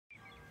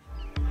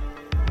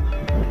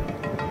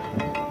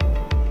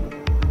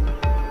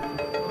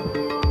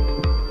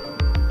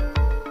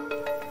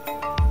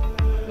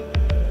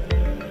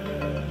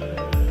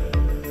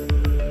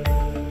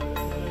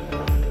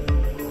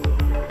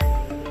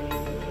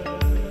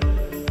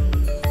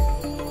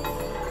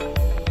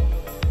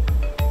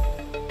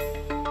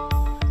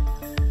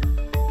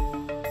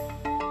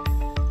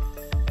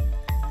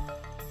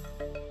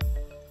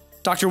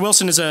Dr.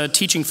 Wilson is a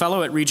teaching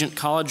fellow at Regent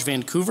College,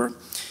 Vancouver.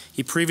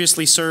 He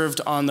previously served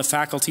on the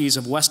faculties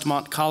of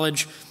Westmont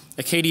College,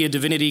 Acadia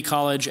Divinity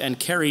College, and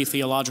Carey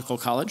Theological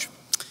College.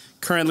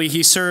 Currently,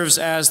 he serves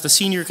as the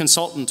senior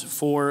consultant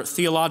for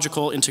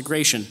Theological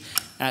Integration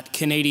at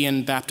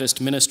Canadian Baptist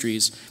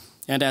Ministries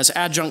and as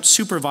Adjunct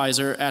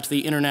Supervisor at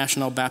the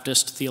International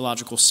Baptist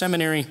Theological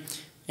Seminary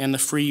and the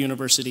Free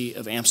University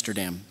of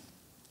Amsterdam.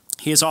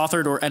 He has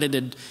authored or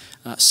edited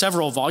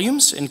several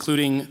volumes,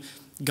 including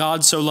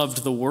God So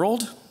Loved the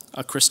World,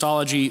 a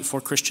Christology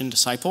for Christian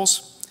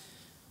Disciples,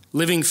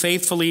 Living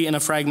Faithfully in a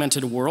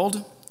Fragmented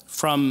World,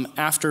 From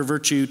After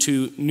Virtue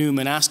to New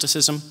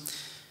Monasticism,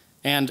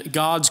 and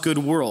God's Good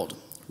World,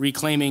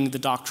 Reclaiming the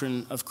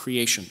Doctrine of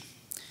Creation.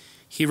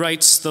 He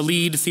writes the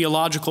lead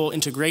theological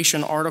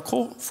integration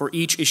article for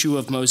each issue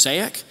of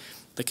Mosaic,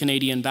 the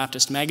Canadian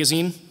Baptist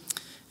magazine.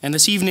 And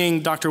this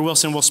evening, Dr.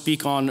 Wilson will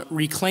speak on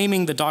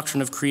reclaiming the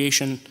doctrine of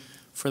creation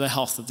for the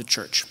health of the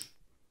church.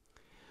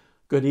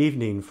 Good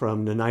evening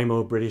from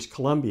Nanaimo, British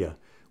Columbia,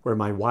 where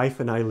my wife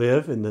and I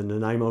live in the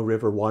Nanaimo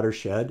River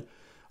watershed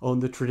on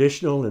the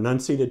traditional and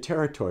unceded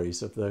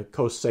territories of the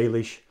Coast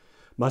Salish,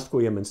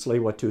 Musqueam, and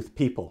Tsleil-Waututh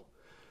people.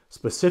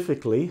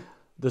 Specifically,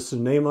 the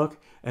Sunamuk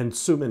and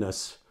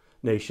Suminas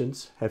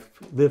nations have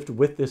lived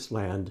with this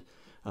land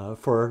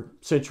for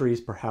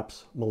centuries,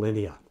 perhaps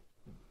millennia.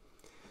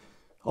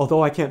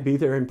 Although I can't be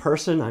there in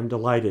person, I'm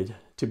delighted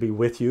to be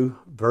with you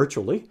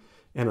virtually,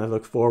 and I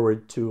look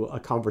forward to a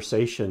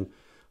conversation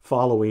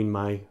following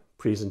my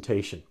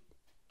presentation.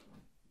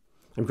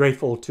 I'm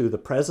grateful to the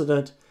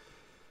President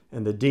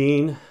and the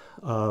Dean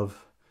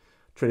of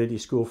Trinity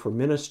School for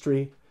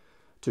Ministry,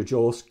 to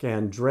Joel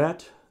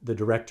Scandrett, the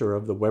Director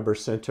of the Weber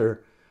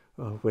Center,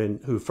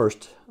 who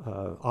first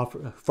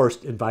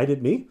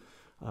invited me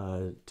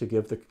to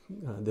give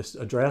this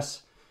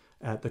address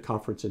at the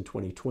conference in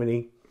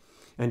 2020,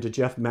 and to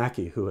Jeff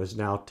Mackey, who has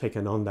now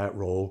taken on that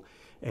role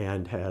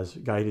and has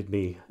guided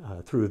me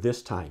through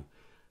this time.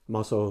 I'm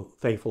also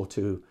thankful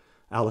to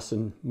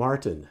Allison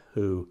Martin,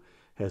 who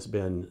has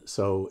been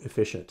so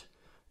efficient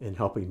in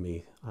helping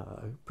me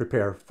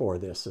prepare for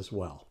this as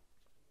well.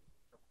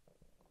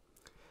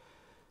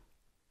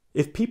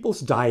 If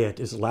people's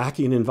diet is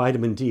lacking in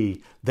vitamin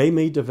D, they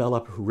may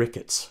develop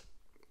rickets.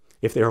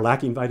 If they are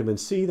lacking vitamin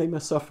C, they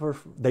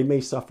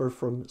may suffer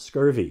from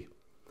scurvy.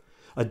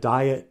 A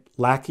diet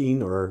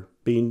lacking or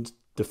being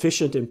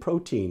deficient in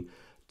protein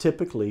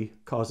typically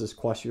causes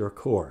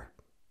kwashiorkor.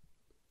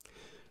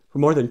 For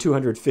more than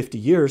 250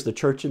 years, the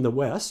church in the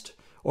West,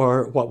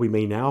 or what we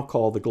may now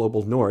call the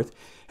global North,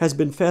 has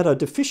been fed a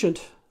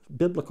deficient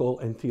biblical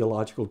and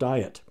theological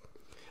diet.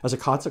 As a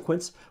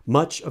consequence,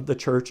 much of the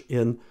church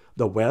in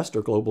the West,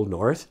 or global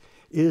North,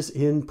 is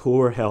in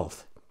poor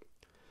health.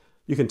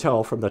 You can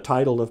tell from the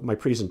title of my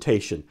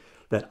presentation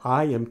that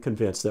I am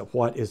convinced that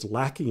what is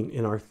lacking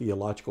in our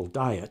theological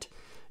diet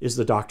is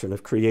the doctrine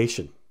of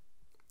creation.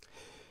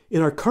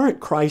 In our current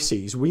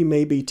crises, we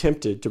may be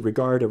tempted to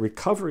regard a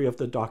recovery of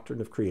the doctrine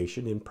of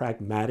creation in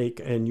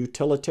pragmatic and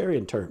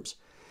utilitarian terms.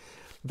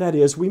 That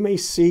is, we may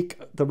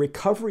seek the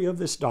recovery of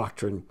this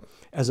doctrine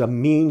as a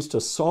means to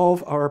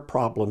solve our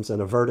problems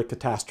and avert a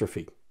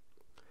catastrophe.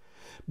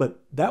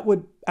 But that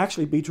would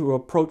actually be to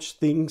approach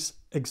things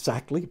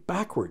exactly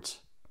backwards.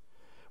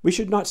 We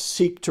should not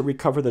seek to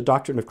recover the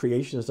doctrine of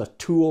creation as a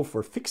tool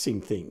for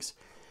fixing things.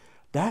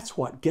 That's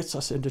what gets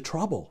us into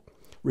trouble,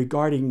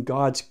 regarding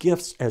God's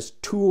gifts as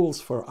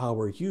tools for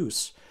our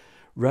use,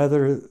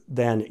 rather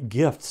than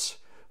gifts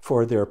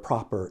for their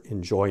proper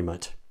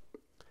enjoyment.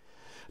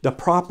 The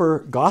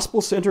proper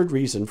gospel-centered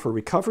reason for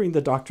recovering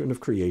the doctrine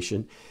of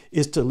creation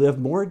is to live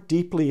more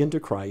deeply into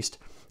Christ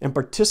and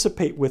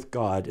participate with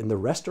God in the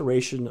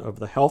restoration of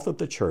the health of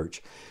the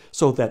church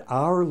so that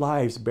our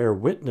lives bear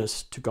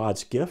witness to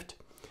God's gift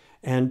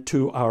and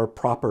to our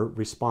proper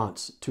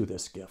response to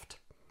this gift.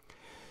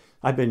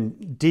 I've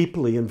been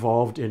deeply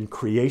involved in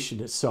creation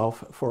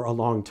itself for a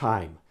long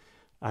time.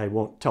 I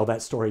won't tell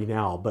that story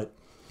now, but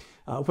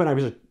when I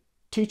was a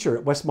teacher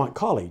at Westmont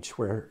College,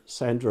 where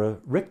Sandra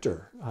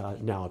Richter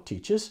now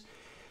teaches,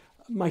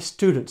 my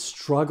students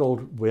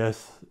struggled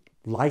with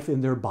life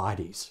in their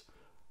bodies,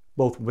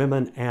 both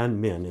women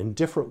and men, in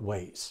different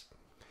ways.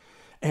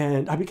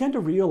 And I began to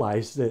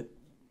realize that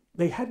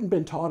they hadn't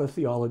been taught a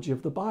theology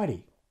of the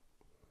body.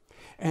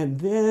 And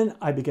then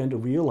I began to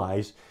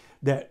realize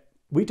that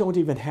we don't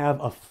even have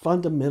a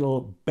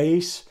fundamental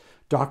base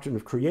doctrine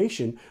of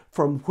creation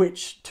from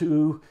which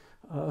to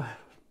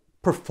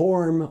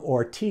perform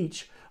or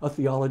teach a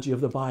theology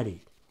of the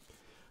body.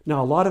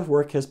 Now, a lot of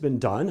work has been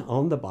done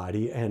on the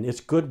body, and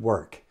it's good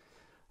work.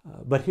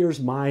 But here's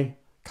my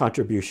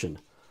contribution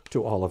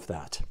to all of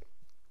that.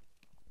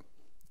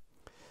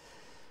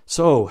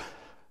 So,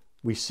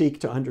 we seek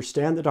to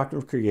understand the doctrine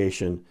of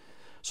creation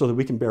so that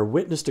we can bear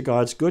witness to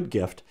God's good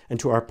gift and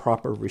to our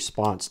proper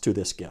response to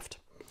this gift.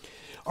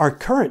 Our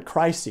current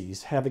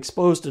crises have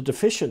exposed a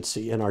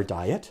deficiency in our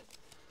diet.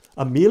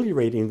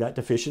 Ameliorating that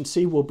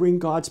deficiency will bring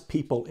God's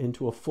people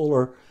into a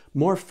fuller,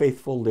 more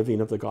faithful living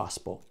of the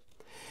gospel.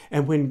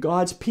 And when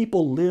God's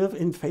people live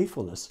in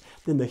faithfulness,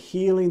 then the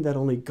healing that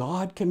only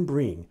God can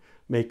bring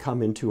may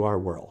come into our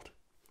world.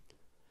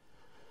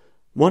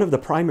 One of the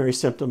primary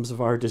symptoms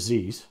of our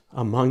disease,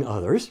 among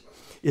others,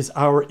 is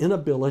our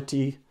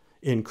inability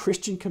in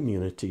Christian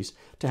communities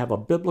to have a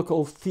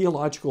biblical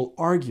theological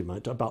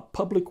argument about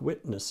public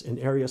witness in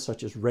areas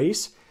such as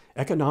race,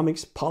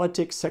 economics,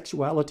 politics,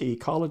 sexuality,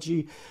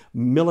 ecology,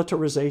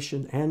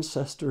 militarization,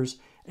 ancestors,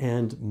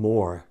 and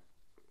more.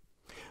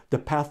 The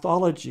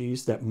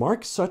pathologies that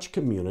mark such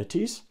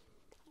communities,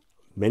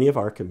 many of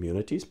our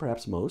communities,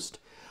 perhaps most,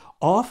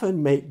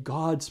 often make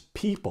God's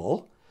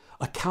people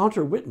a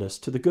counter witness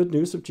to the good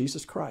news of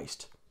Jesus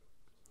Christ.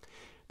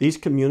 These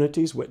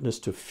communities witness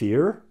to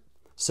fear,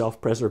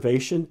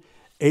 self-preservation,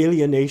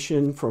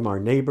 alienation from our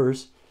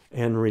neighbors,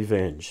 and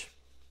revenge.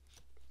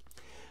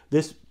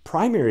 This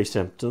primary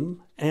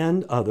symptom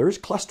and others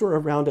cluster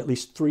around at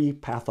least three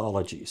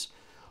pathologies: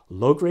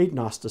 low-grade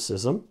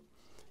Gnosticism,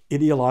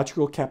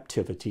 ideological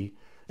captivity,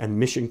 and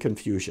mission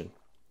confusion.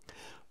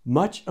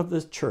 Much of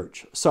the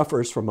church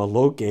suffers from a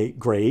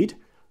low-grade,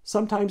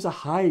 sometimes a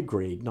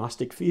high-grade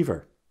Gnostic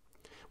fever.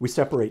 We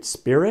separate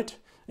spirit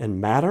and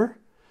matter.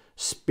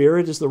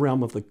 Spirit is the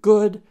realm of the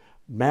good,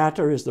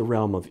 matter is the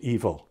realm of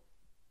evil.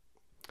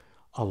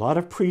 A lot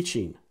of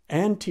preaching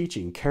and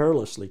teaching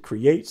carelessly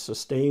creates,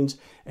 sustains,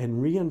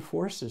 and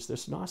reinforces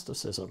this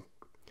Gnosticism,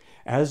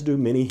 as do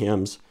many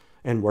hymns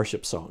and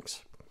worship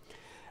songs.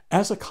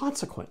 As a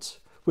consequence,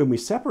 when we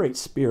separate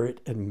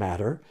spirit and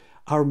matter,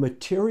 our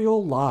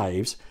material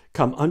lives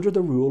come under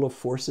the rule of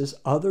forces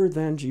other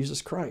than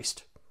Jesus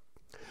Christ.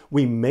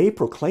 We may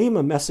proclaim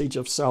a message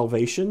of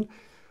salvation,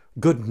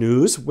 good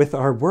news, with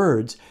our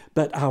words,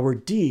 but our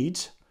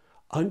deeds,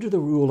 under the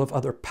rule of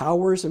other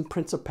powers and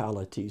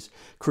principalities,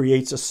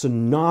 creates a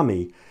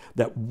tsunami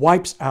that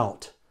wipes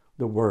out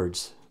the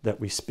words that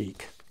we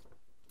speak.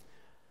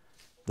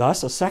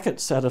 Thus, a second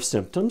set of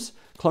symptoms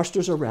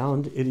clusters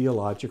around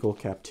ideological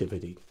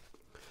captivity.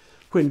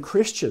 When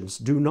Christians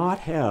do not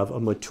have a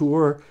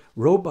mature,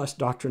 robust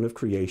doctrine of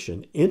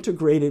creation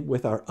integrated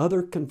with our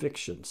other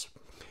convictions,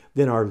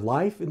 then our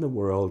life in the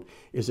world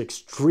is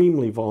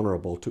extremely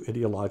vulnerable to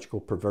ideological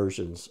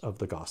perversions of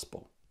the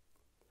gospel.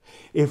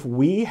 If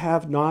we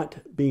have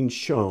not been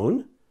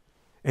shown,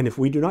 and if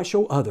we do not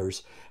show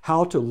others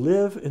how to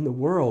live in the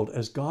world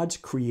as God's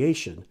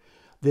creation,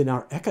 then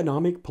our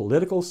economic,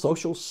 political,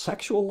 social,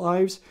 sexual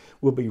lives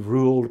will be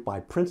ruled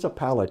by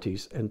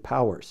principalities and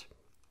powers.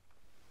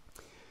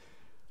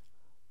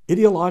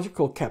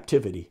 Ideological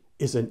captivity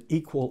is an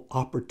equal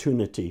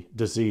opportunity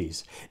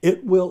disease.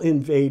 It will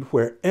invade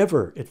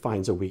wherever it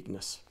finds a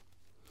weakness.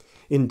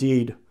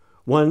 Indeed,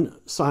 one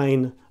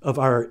sign of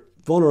our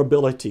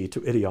vulnerability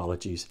to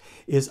ideologies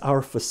is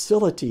our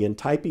facility in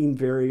typing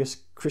various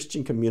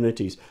Christian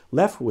communities,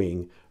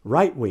 left-wing,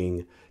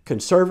 right-wing,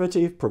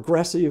 conservative,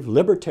 progressive,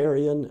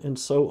 libertarian, and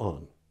so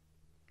on.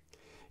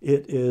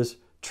 It is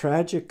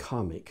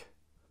tragicomic,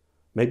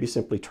 maybe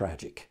simply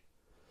tragic,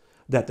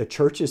 that the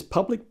church's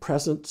public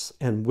presence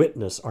and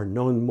witness are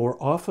known more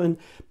often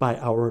by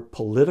our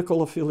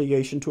political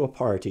affiliation to a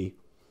party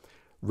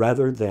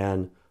rather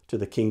than to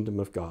the kingdom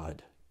of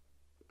God.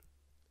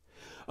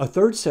 A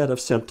third set of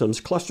symptoms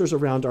clusters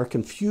around our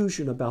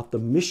confusion about the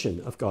mission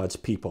of God's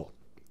people.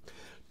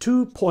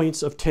 2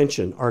 points of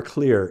tension are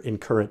clear in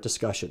current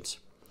discussions.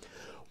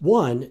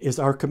 One is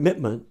our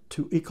commitment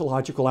to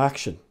ecological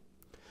action.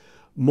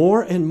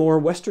 More and more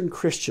Western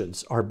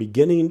Christians are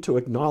beginning to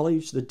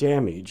acknowledge the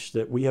damage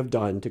that we have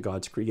done to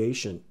God's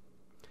creation,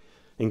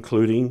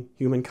 including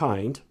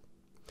humankind.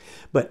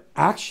 But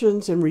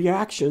actions and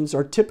reactions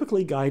are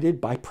typically guided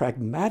by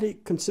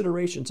pragmatic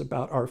considerations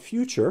about our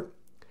future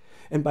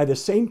and by the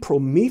same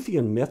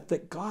Promethean myth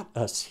that got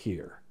us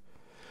here.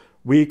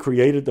 We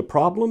created the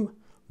problem,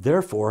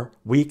 therefore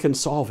we can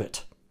solve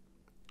it.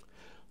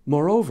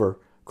 Moreover,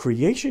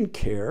 creation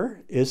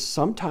care is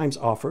sometimes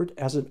offered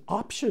as an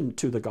option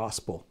to the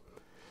gospel.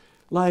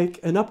 Like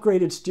an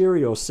upgraded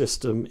stereo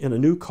system in a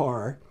new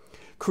car,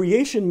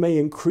 creation may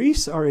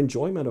increase our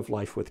enjoyment of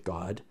life with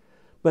God,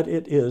 but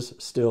it is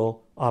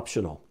still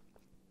optional.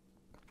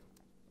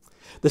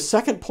 The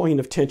second point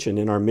of tension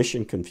in our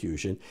mission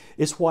confusion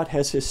is what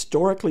has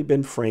historically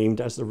been framed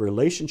as the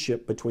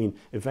relationship between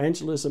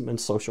evangelism and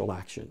social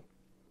action.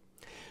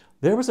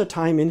 There was a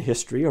time in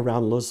history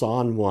around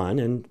Lausanne I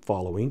and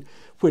following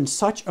when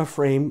such a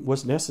frame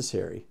was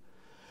necessary.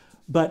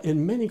 But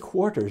in many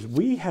quarters,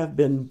 we have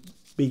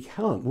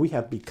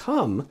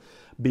become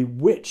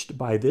bewitched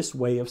by this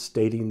way of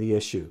stating the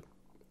issue.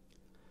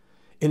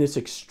 In its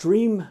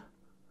extreme,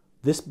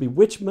 this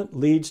bewitchment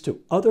leads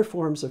to other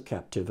forms of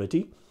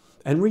captivity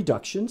and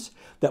reductions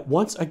that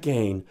once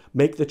again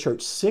make the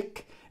church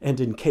sick and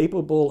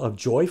incapable of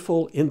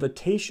joyful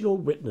invitational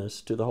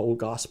witness to the whole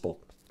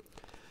gospel.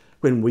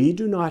 When we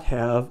do not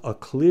have a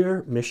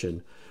clear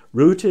mission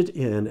rooted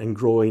in and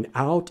growing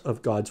out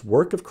of God's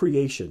work of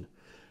creation,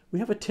 we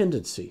have a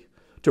tendency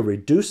to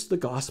reduce the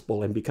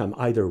gospel and become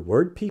either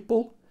word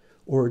people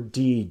or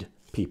deed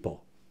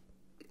people.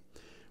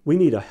 We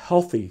need a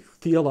healthy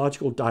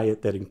theological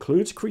diet that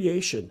includes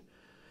creation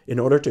in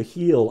order to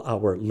heal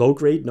our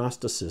low-grade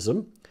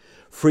Gnosticism,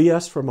 free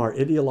us from our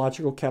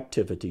ideological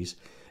captivities,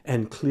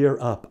 and clear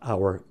up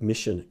our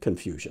mission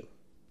confusion.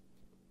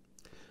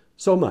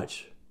 So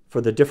much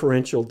for the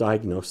differential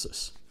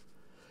diagnosis.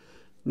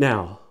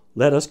 Now,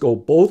 let us go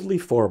boldly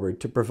forward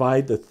to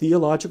provide the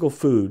theological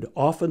food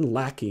often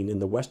lacking in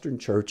the Western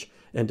Church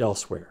and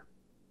elsewhere.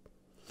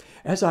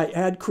 As I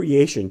add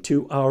creation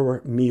to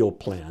our meal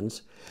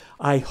plans,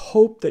 I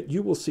hope that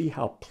you will see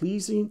how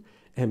pleasing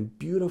and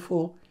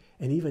beautiful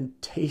and even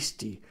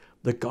tasty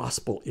the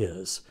gospel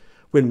is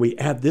when we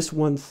add this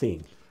one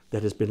thing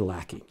that has been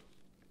lacking.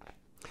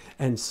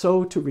 And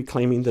so to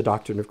reclaiming the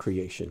doctrine of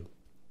creation.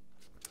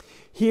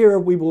 Here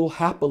we will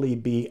happily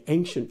be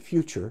ancient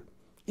future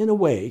in a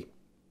way.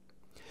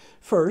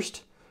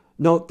 First,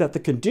 note that the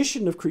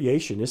condition of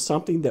creation is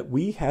something that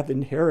we have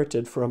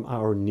inherited from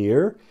our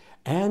near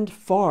and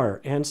far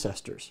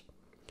ancestors.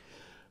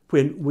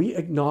 When we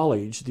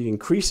acknowledge the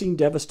increasing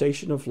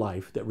devastation of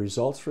life that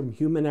results from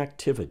human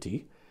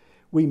activity,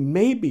 we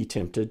may be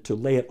tempted to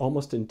lay it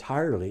almost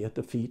entirely at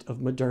the feet of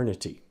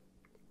modernity.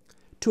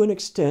 To an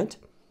extent,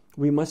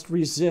 we must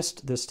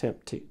resist this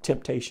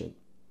temptation.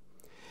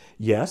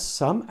 Yes,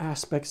 some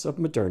aspects of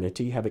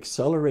modernity have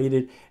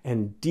accelerated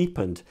and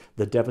deepened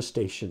the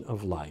devastation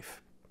of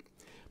life.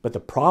 But the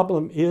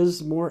problem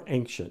is more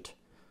ancient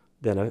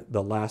than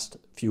the last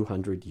few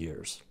hundred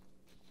years.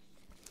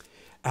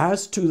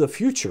 As to the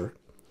future,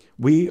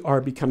 we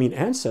are becoming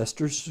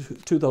ancestors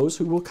to those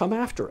who will come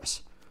after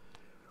us.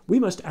 We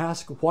must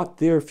ask what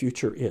their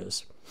future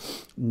is,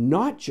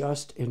 not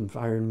just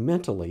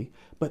environmentally,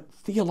 but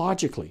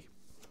theologically.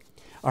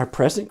 Our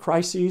present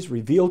crises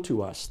reveal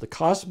to us the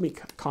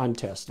cosmic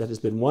contest that has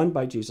been won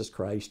by Jesus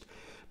Christ,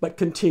 but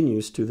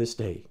continues to this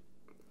day.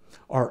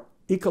 Our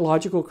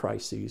ecological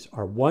crises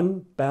are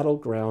one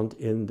battleground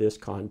in this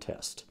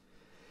contest.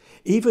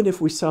 Even if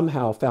we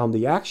somehow found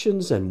the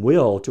actions and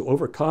will to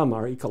overcome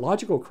our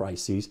ecological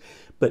crises,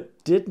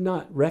 but did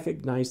not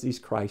recognize these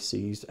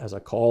crises as a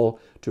call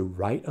to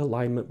right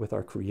alignment with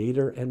our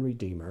Creator and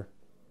Redeemer,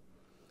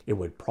 it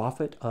would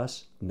profit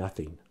us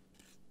nothing.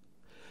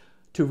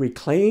 To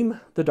reclaim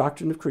the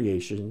doctrine of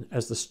creation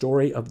as the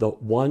story of the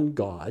one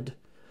God,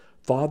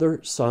 Father,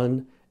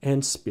 Son,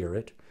 and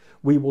Spirit,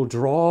 we will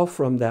draw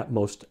from that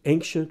most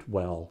ancient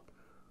well,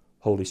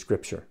 Holy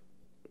Scripture.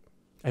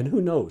 And who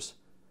knows,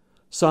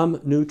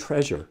 some new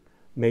treasure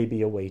may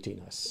be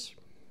awaiting us.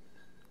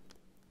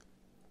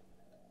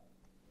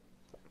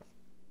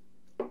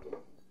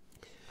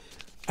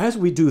 As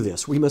we do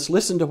this, we must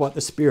listen to what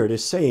the Spirit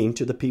is saying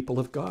to the people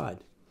of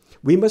God.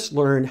 We must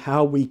learn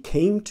how we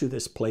came to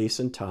this place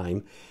and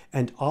time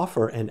and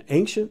offer an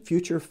ancient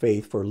future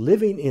faith for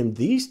living in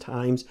these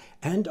times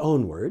and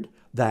onward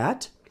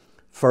that,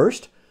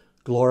 first,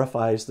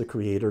 glorifies the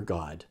Creator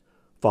God,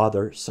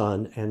 Father,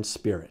 Son, and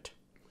Spirit.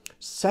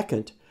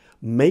 Second,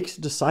 makes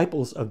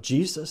disciples of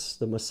Jesus,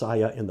 the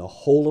Messiah, in the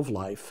whole of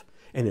life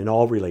and in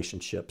all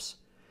relationships.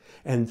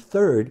 And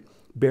third,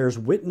 bears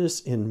witness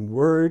in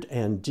word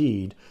and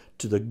deed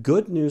to the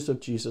good news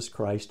of Jesus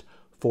Christ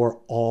for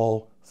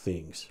all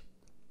things.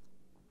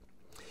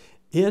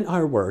 In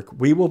our work,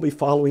 we will be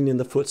following in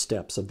the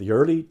footsteps of the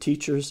early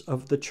teachers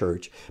of the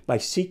church by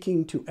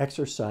seeking to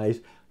exercise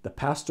the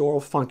pastoral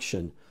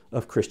function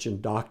of Christian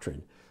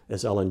doctrine,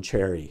 as Ellen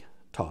Cherry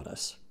taught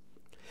us.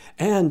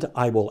 And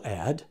I will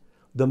add,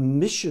 the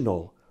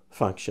missional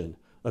function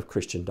of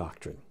Christian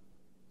doctrine.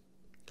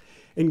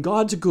 In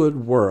God's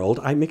good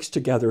world, I mix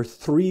together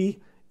three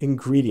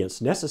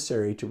ingredients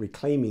necessary to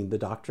reclaiming the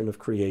doctrine of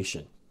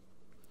creation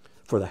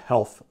for the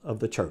health of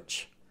the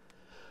church.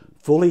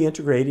 Fully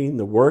integrating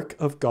the work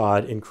of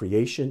God in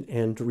creation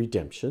and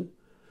redemption,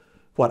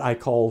 what I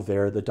call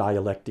there the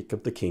dialectic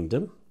of the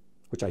kingdom,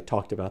 which I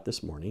talked about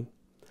this morning,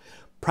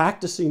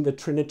 practicing the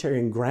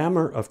Trinitarian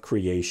grammar of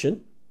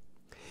creation,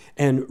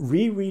 and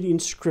rereading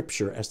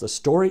Scripture as the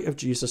story of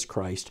Jesus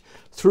Christ,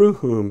 through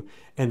whom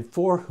and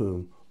for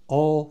whom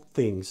all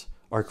things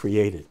are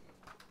created.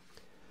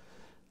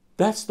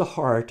 That's the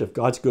heart of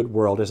God's good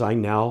world as I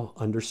now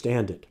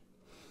understand it.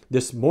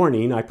 This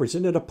morning, I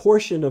presented a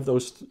portion of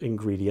those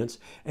ingredients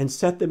and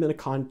set them in a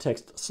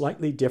context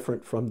slightly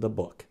different from the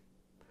book.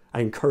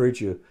 I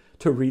encourage you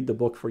to read the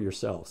book for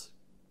yourselves.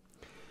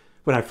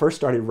 When I first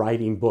started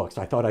writing books,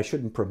 I thought I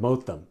shouldn't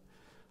promote them.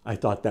 I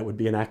thought that would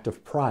be an act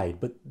of pride,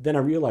 but then I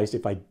realized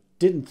if I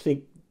didn't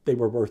think they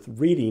were worth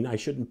reading, I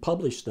shouldn't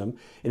publish them.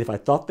 And if I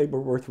thought they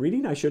were worth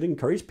reading, I should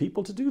encourage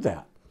people to do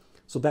that.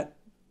 So that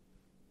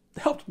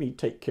helped me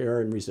take care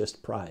and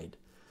resist pride.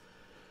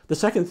 The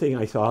second thing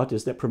I thought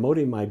is that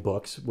promoting my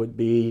books would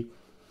be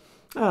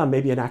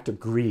maybe an act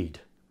of greed.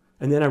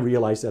 And then I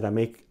realized that I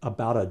make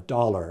about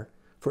 $1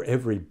 for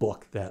every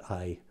book that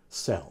I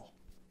sell.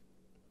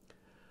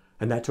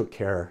 And that took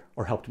care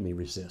or helped me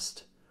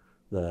resist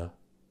the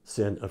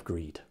sin of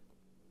greed.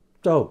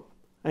 So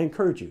I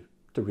encourage you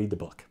to read the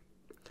book.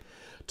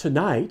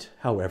 Tonight,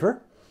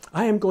 however,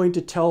 I am going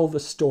to tell the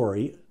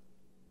story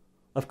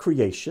of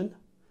creation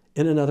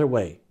in another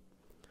way.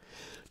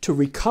 To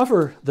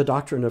recover the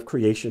doctrine of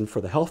creation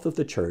for the health of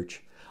the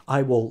church,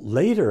 I will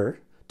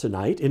later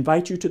tonight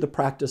invite you to the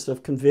practice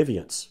of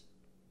convivience.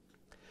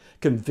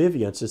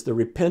 Convivience is the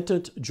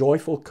repentant,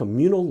 joyful,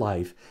 communal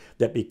life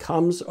that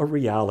becomes a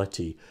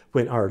reality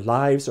when our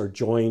lives are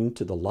joined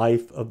to the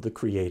life of the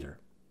Creator.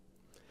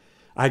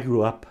 I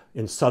grew up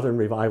in Southern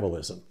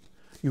Revivalism.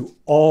 You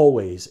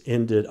always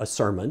ended a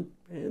sermon,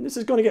 and this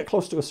is going to get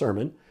close to a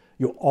sermon,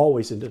 you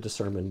always ended a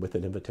sermon with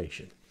an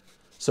invitation.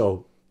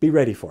 So be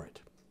ready for it.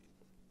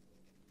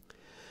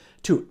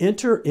 To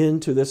enter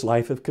into this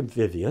life of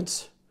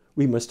convivience,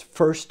 we must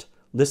first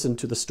listen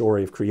to the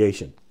story of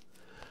creation.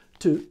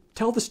 To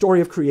tell the story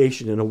of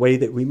creation in a way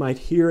that we might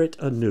hear it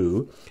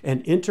anew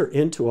and enter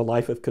into a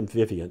life of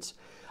convivience,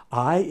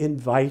 I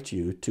invite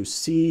you to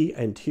see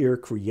and hear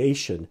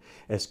creation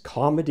as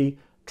comedy,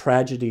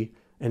 tragedy,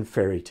 and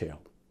fairy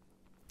tale.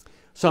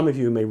 Some of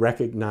you may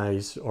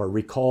recognize or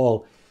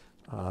recall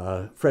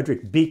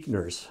Frederick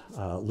Buechner's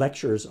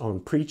lectures on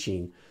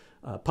preaching,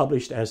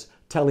 published as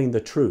Telling the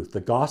Truth, the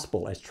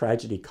Gospel as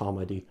Tragedy,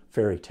 Comedy,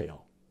 Fairy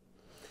Tale.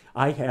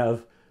 I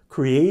have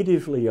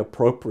creatively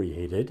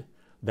appropriated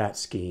that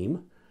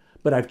scheme,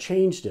 but I've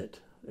changed it.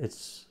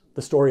 It's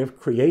the story of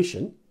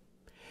creation,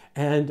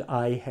 and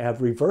I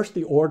have reversed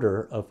the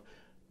order of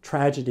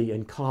tragedy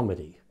and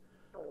comedy,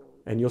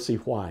 and you'll see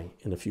why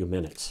in a few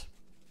minutes.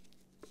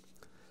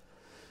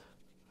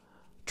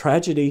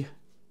 Tragedy,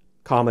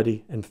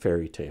 comedy, and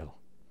fairy tale.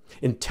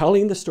 In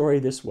telling the story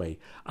this way,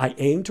 I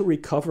aim to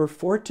recover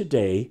for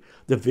today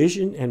the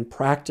vision and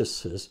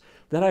practices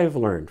that I have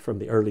learned from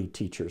the early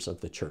teachers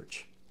of the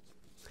church.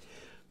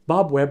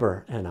 Bob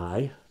Weber and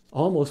I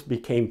almost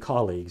became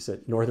colleagues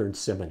at Northern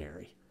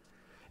Seminary,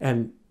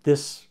 and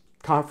this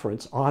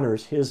conference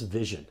honors his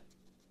vision.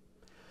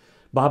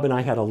 Bob and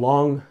I had a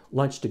long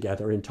lunch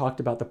together and talked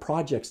about the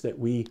projects that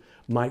we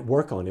might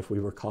work on if we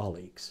were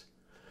colleagues.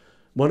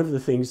 One of the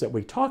things that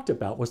we talked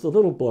about was the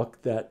little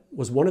book that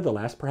was one of the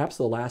last, perhaps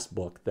the last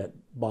book that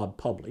Bob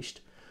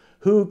published,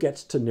 Who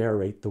Gets to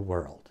Narrate the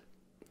World?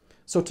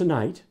 So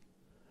tonight,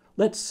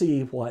 let's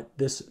see what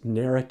this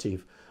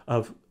narrative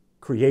of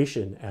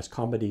creation as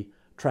comedy,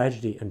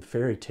 tragedy, and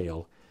fairy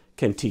tale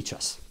can teach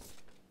us.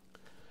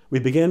 We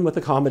begin with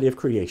the comedy of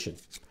creation.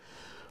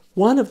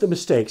 One of the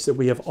mistakes that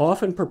we have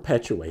often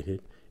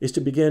perpetuated is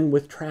to begin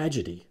with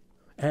tragedy,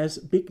 as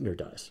Buechner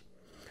does.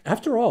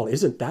 After all,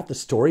 isn't that the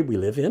story we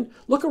live in?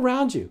 Look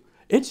around you.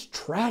 It's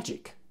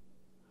tragic.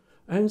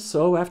 And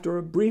so after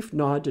a brief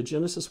nod to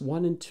Genesis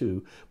 1 and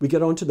 2, we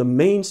get on to the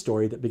main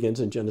story that begins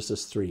in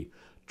Genesis 3,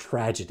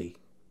 tragedy.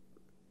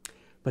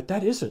 But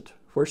that isn't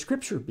where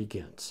Scripture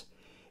begins.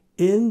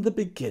 In the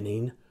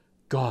beginning,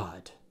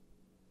 God.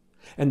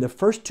 And the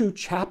first two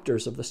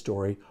chapters of the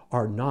story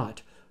are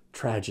not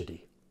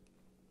tragedy.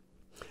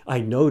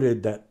 I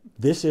noted that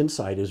this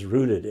insight is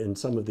rooted in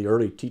some of the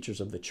early teachers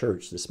of the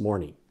church this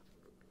morning.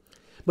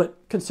 But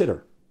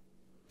consider,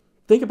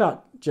 think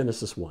about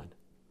Genesis 1.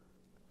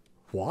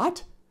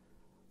 What?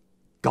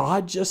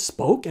 God just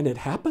spoke and it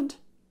happened?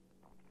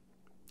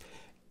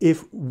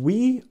 If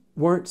we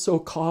weren't so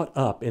caught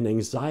up in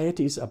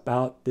anxieties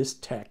about this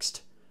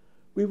text,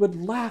 we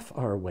would laugh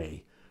our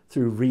way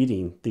through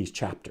reading these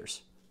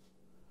chapters.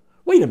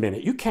 Wait a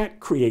minute, you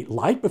can't create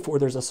light before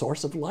there's a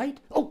source of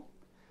light? Oh,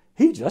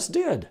 he just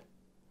did.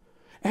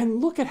 And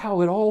look at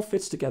how it all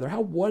fits together.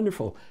 How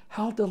wonderful,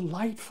 how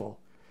delightful.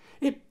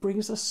 It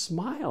brings a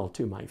smile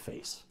to my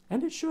face,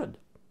 and it should.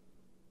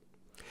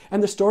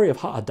 And the story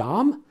of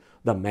Adam,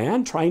 the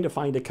man trying to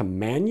find a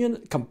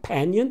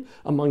companion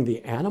among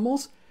the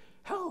animals,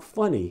 how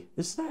funny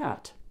is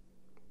that?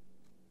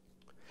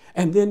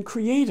 And then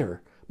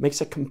Creator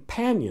makes a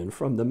companion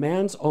from the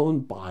man's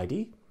own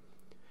body,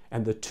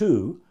 and the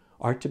two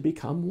are to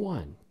become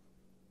one.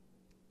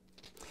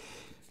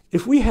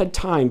 If we had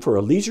time for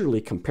a leisurely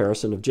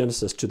comparison of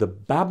Genesis to the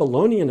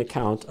Babylonian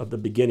account of the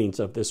beginnings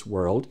of this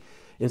world,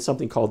 in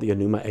something called the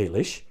Enuma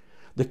Elish,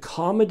 the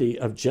comedy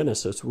of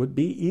Genesis would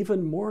be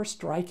even more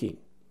striking.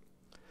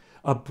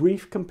 A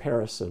brief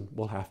comparison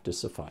will have to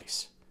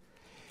suffice.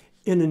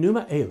 In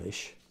Enuma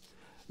Elish,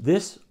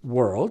 this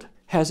world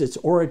has its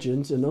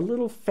origins in a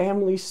little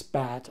family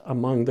spat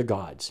among the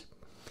gods.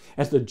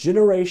 As the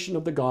generation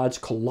of the gods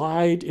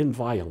collide in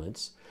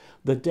violence,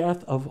 the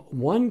death of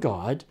one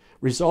god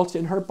results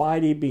in her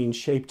body being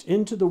shaped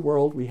into the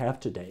world we have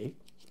today,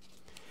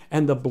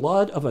 and the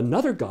blood of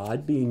another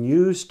god being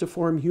used to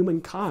form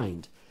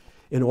humankind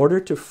in order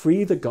to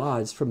free the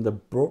gods from the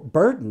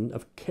burden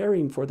of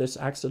caring for this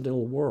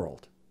accidental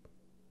world.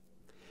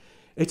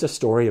 It's a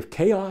story of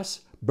chaos,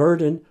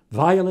 burden,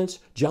 violence,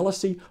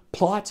 jealousy,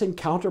 plots and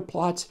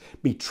counterplots,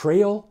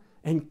 betrayal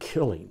and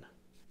killing.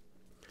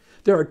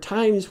 There are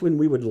times when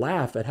we would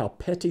laugh at how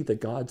petty the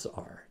gods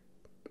are,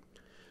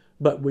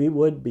 but we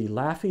would be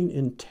laughing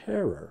in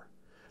terror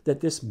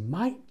that this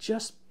might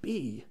just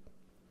be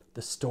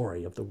the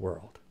story of the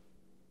world.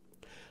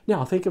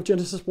 Now think of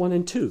Genesis 1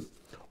 and 2.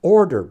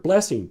 Order,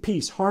 blessing,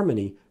 peace,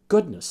 harmony,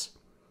 goodness.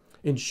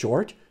 In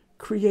short,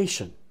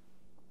 creation.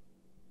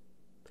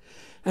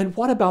 And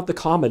what about the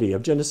comedy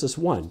of Genesis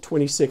 1,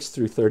 26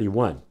 through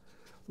 31?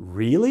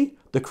 Really?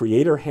 The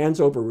Creator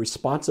hands over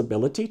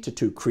responsibility to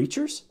two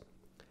creatures?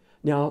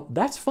 Now,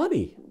 that's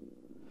funny.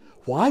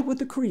 Why would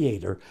the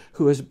Creator,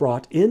 who has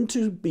brought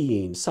into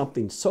being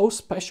something so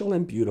special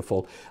and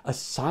beautiful,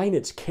 assign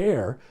its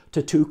care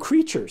to two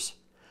creatures?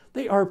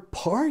 They are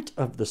part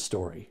of the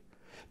story.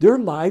 Their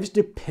lives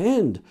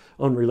depend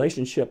on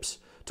relationships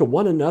to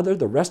one another,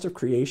 the rest of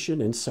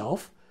creation and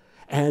self,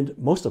 and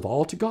most of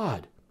all to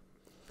God.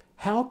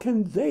 How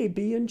can they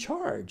be in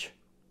charge?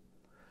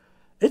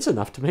 It's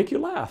enough to make you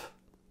laugh.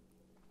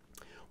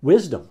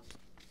 Wisdom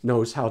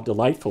knows how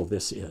delightful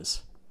this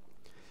is.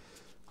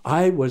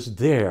 I was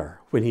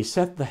there when he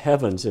set the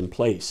heavens in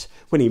place,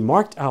 when he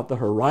marked out the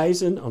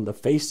horizon on the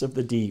face of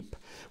the deep,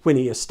 when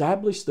he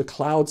established the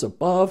clouds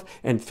above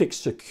and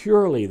fixed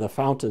securely the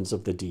fountains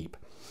of the deep,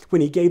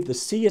 when he gave the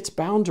sea its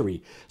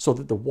boundary so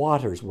that the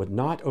waters would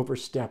not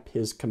overstep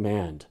his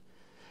command,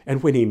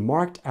 and when he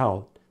marked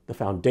out the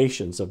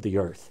foundations of the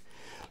earth.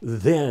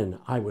 Then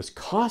I was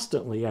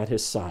constantly at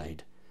his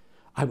side.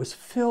 I was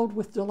filled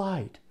with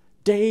delight,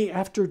 day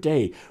after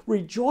day,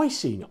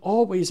 rejoicing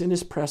always in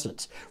his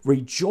presence,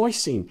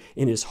 rejoicing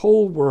in his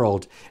whole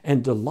world,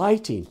 and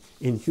delighting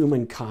in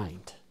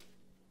humankind.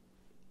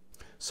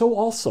 So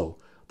also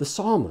the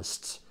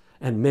psalmists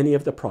and many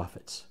of the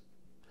prophets.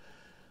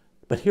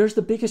 But here's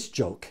the biggest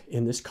joke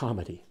in this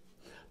comedy.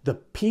 The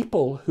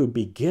people who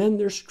begin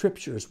their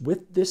scriptures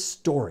with this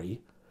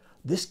story,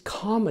 this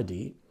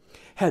comedy,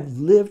 had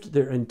lived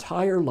their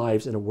entire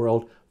lives in a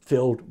world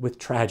filled with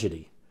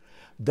tragedy.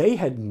 They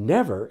had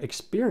never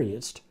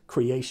experienced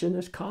creation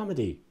as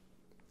comedy.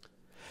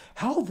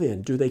 How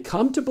then do they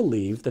come to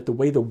believe that the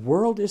way the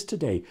world is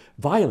today,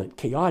 violent,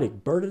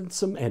 chaotic,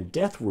 burdensome, and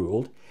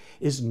death-ruled,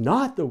 is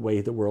not the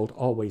way the world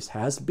always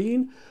has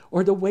been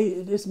or the way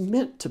it is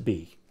meant to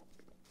be?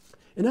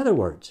 In other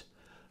words,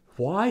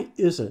 why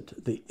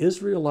isn't the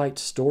Israelite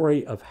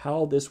story of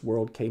how this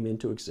world came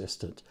into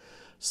existence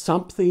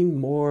something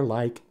more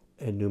like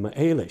Enuma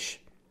Elish?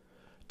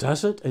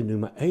 Doesn't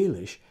Enuma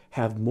Elish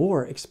have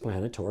more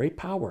explanatory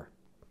power?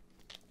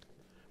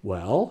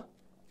 Well,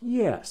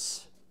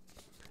 yes,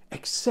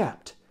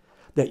 except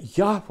that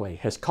Yahweh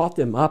has caught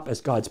them up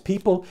as God's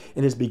people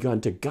and has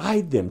begun to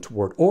guide them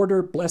toward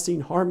order,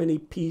 blessing, harmony,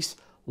 peace,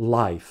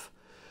 life.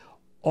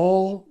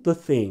 All the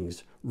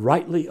things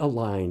rightly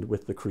aligned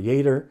with the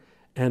Creator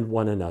and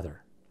one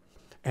another.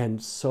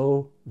 And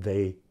so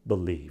they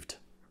believed.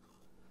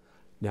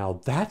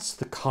 Now that's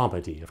the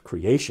comedy of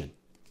creation.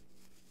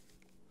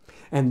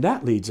 And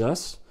that leads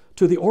us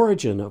to the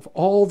origin of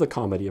all the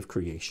comedy of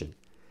creation.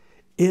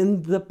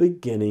 In the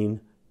beginning,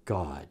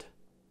 God.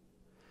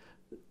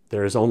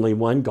 There is only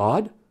one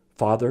God,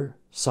 Father,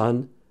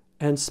 Son,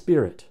 and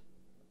Spirit.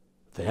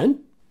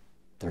 Then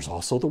there's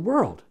also the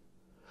world.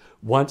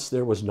 Once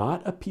there was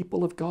not a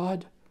people of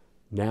God,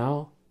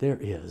 now there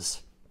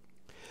is.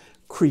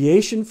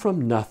 Creation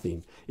from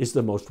nothing is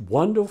the most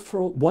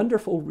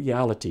wonderful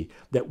reality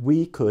that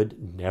we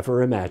could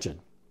never imagine.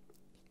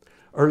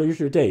 Earlier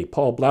today,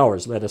 Paul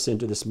Blowers led us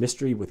into this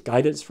mystery with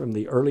guidance from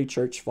the early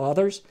church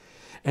fathers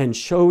and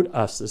showed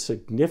us the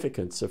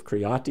significance of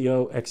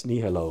creatio ex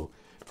nihilo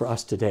for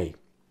us today.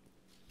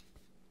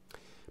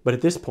 But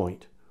at this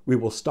point, we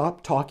will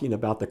stop talking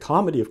about the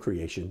comedy of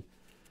creation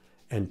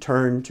and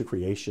turn to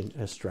creation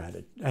as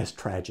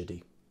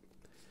tragedy.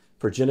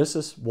 For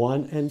Genesis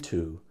 1 and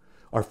 2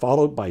 are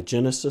followed by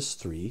Genesis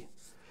 3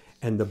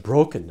 and the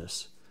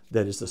brokenness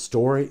that is the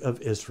story of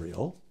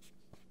Israel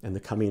and the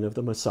coming of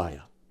the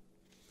Messiah.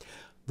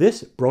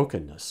 This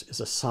brokenness is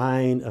a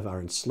sign of our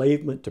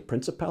enslavement to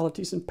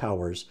principalities and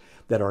powers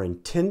that are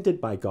intended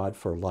by God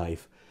for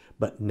life,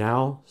 but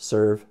now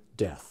serve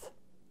death.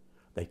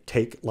 They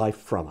take life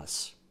from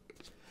us.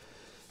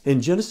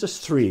 In Genesis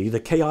 3, the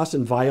chaos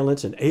and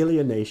violence and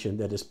alienation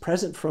that is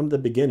present from the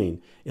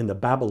beginning in the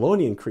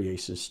Babylonian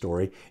creation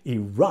story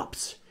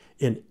erupts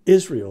in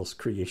Israel's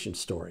creation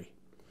story.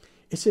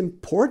 It's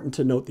important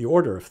to note the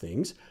order of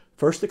things.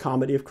 First, the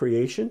comedy of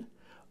creation,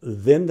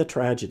 then the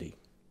tragedy.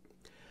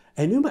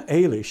 Enuma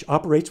Elish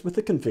operates with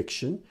the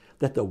conviction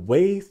that the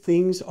way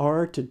things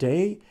are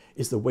today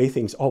is the way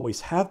things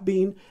always have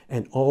been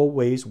and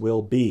always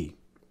will be.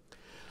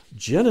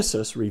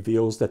 Genesis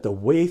reveals that the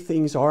way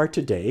things are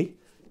today,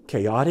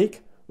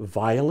 chaotic,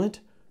 violent,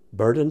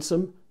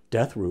 burdensome,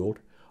 death-ruled,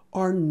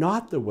 are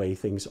not the way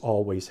things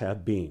always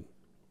have been.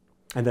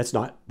 And that's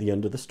not the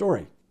end of the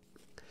story.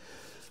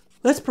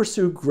 Let's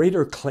pursue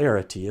greater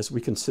clarity as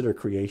we consider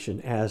creation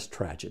as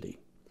tragedy.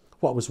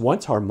 What was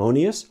once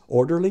harmonious,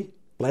 orderly,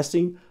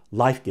 blessing,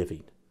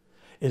 life-giving,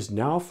 is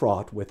now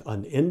fraught with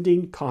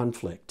unending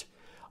conflict,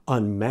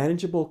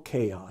 unmanageable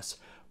chaos,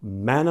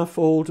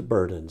 manifold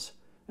burdens,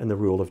 and the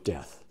rule of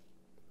death.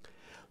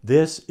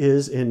 This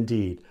is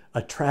indeed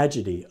a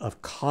tragedy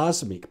of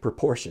cosmic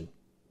proportion.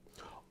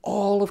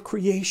 All of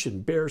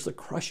creation bears the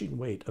crushing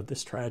weight of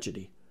this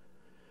tragedy.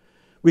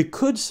 We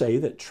could say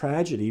that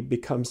tragedy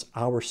becomes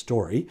our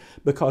story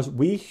because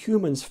we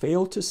humans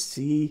fail to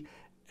see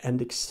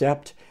and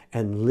accept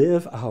and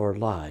live our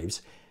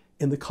lives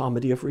in the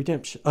comedy of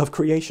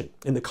creation,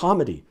 in the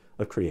comedy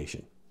of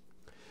creation.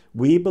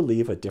 We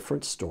believe a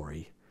different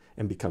story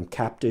and become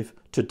captive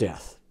to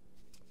death.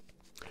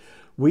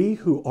 we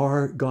who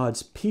are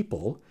God's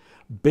people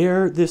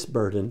bear this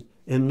burden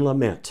in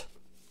lament.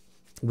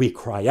 We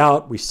cry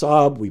out, we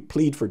sob, we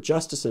plead for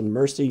justice and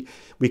mercy,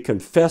 we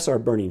confess our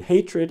burning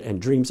hatred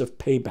and dreams of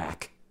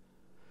payback.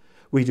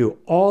 We do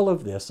all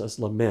of this as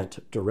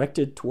lament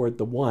directed toward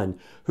the one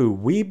who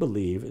we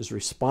believe is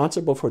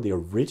responsible for the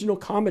original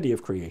comedy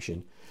of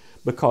creation,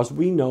 because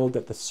we know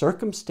that the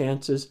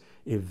circumstances,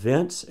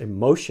 events,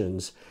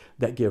 emotions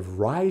that give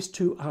rise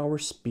to our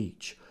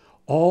speech,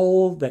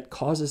 all that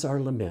causes our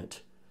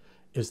lament,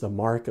 is the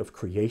mark of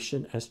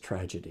creation as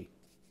tragedy.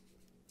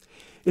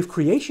 If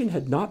creation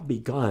had not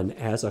begun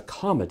as a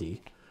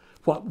comedy,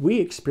 what we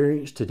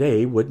experience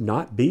today would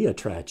not be a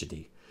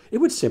tragedy. It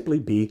would simply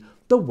be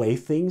the way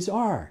things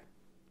are.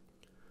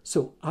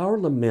 So our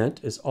lament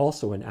is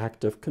also an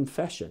act of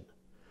confession.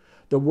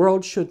 The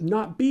world should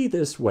not be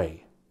this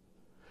way,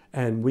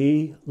 and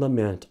we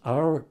lament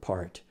our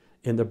part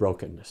in the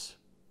brokenness.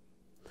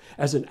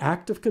 As an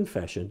act of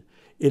confession,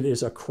 it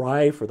is a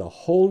cry for the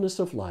wholeness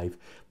of life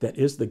that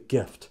is the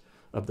gift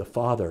of the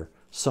Father,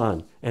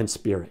 Son, and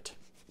Spirit.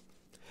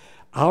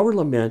 Our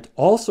lament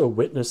also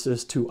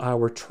witnesses to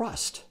our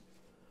trust.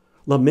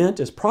 Lament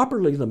is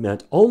properly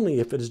lament only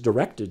if it is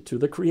directed to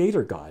the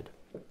Creator God.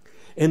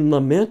 In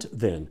lament,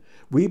 then,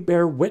 we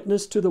bear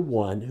witness to the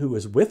one who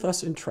is with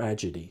us in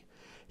tragedy,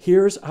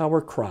 hears our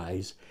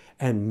cries,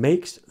 and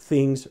makes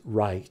things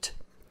right.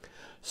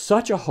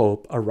 Such a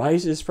hope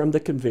arises from the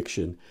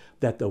conviction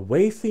that the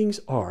way things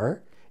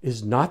are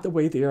is not the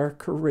way they are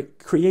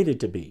created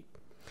to be.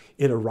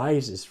 It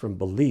arises from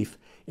belief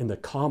in the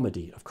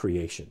comedy of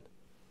creation.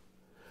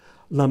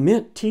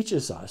 Lament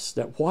teaches us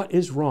that what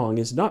is wrong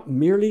is not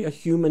merely a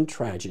human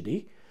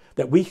tragedy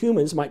that we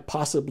humans might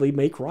possibly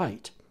make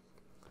right.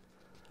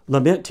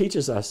 Lament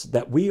teaches us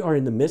that we are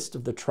in the midst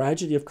of the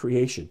tragedy of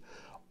creation.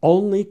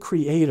 Only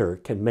Creator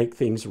can make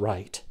things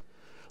right.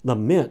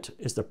 Lament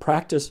is the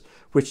practice by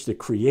which the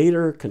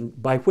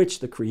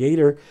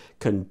Creator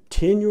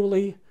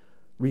continually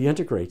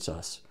reintegrates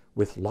us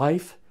with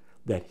life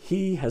that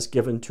He has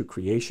given to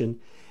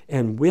creation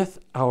and with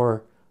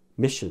our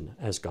mission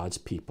as God's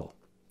people.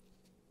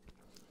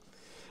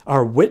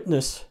 Our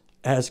witness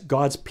as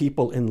God's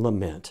people in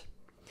lament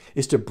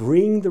is to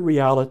bring the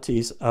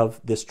realities of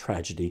this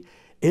tragedy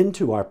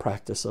into our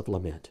practice of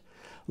lament.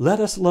 Let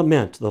us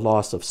lament the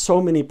loss of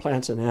so many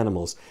plants and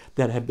animals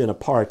that have been a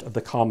part of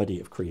the comedy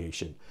of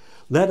creation.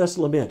 Let us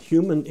lament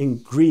human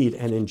greed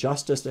and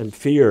injustice and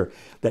fear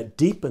that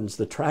deepens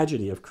the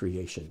tragedy of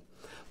creation.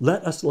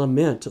 Let us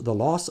lament the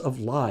loss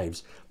of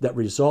lives that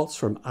results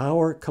from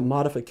our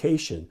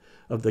commodification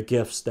of the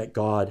gifts that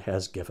God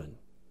has given.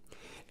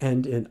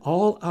 And in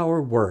all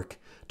our work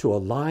to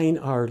align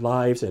our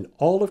lives and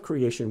all of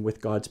creation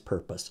with God's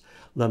purpose,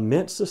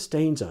 lament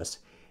sustains us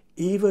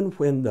even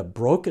when the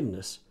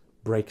brokenness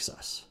breaks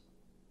us.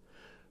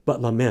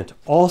 But lament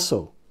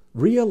also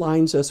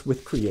realigns us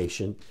with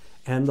creation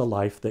and the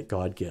life that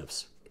God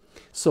gives.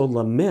 So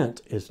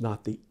lament is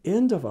not the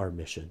end of our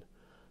mission,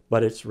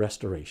 but its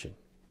restoration.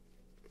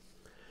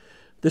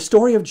 The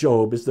story of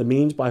Job is the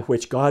means by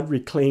which God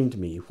reclaimed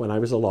me when I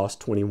was a lost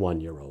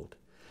 21-year-old.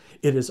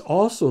 It is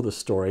also the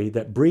story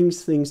that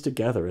brings things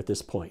together at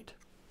this point.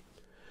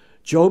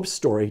 Job's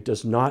story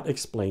does not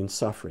explain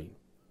suffering.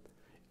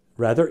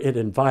 Rather,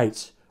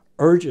 it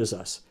urges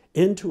us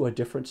into a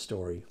different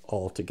story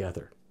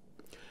altogether.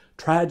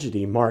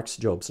 Tragedy marks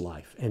Job's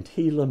life, and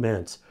he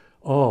laments.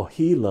 Oh,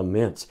 he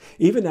laments.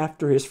 Even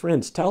after his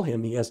friends tell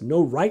him he has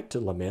no right to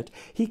lament,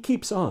 he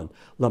keeps on.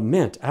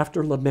 Lament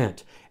after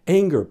lament.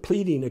 Anger,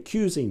 pleading,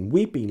 accusing,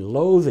 weeping,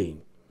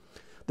 loathing.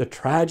 The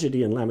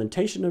tragedy and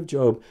lamentation of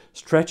Job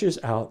stretches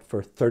out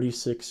for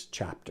 36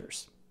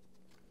 chapters.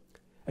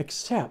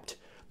 Except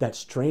that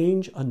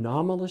strange,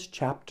 anomalous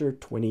chapter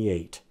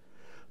 28,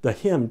 the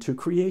hymn to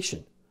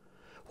creation.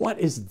 What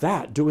is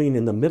that doing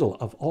in the middle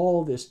of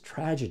all this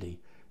tragedy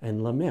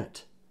and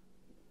lament?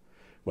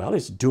 Well,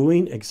 it's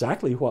doing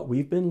exactly what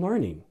we've been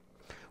learning.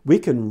 We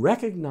can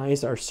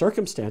recognize our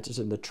circumstances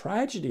in the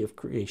tragedy of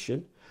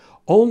creation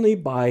only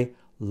by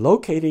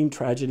locating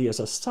tragedy as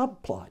a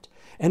subplot,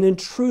 an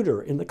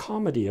intruder in the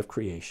comedy of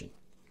creation.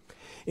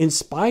 In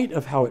spite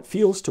of how it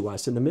feels to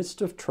us in the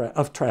midst of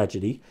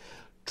tragedy,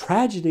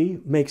 tragedy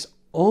makes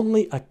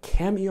only a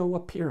cameo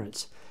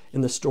appearance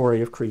in the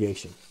story of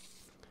creation.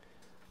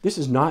 This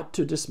is not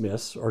to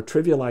dismiss or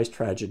trivialize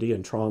tragedy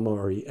and trauma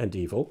and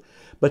evil,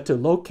 but to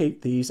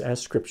locate these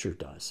as Scripture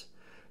does.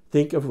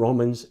 Think of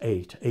Romans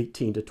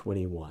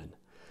 8:18-21.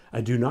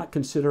 I do not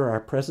consider our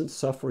present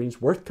sufferings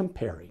worth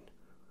comparing,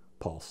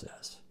 Paul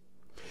says.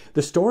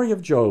 The story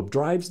of Job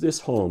drives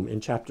this home in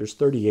chapters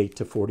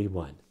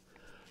 38-41.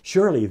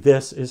 Surely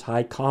this is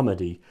high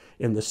comedy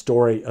in the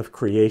story of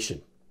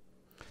creation.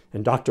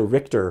 And Dr.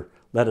 Richter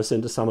led us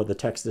into some of the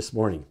text this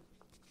morning.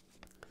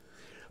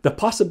 The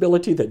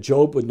possibility that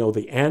Job would know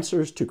the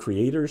answers to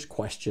Creator's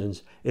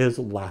questions is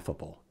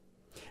laughable.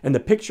 And the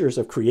pictures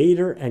of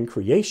Creator and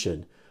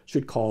creation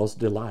should cause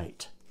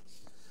delight.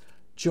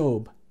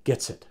 Job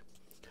gets it.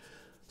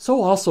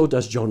 So also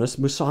does Jonas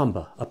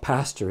Musamba, a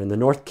pastor in the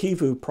North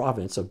Kivu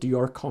province of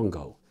DR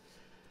Congo.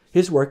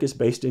 His work is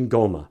based in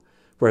Goma,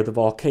 where the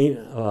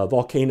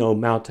volcano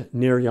Mount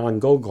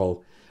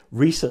Nyiragongo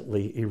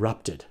recently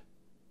erupted.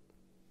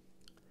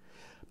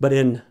 But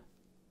in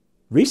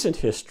recent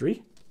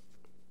history,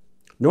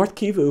 North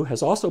Kivu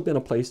has also been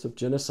a place of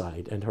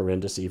genocide and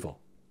horrendous evil.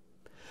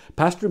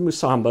 Pastor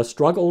Musamba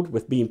struggled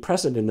with being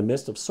present in the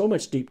midst of so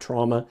much deep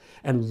trauma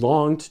and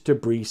longed to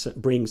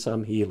bring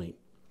some healing.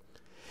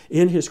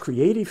 In his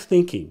creative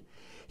thinking,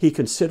 he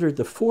considered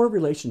the 4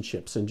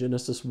 relationships in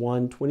Genesis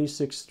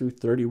 1:26 through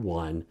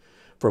 31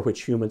 for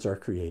which humans are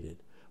created: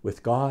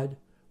 with God,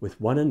 with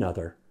one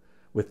another,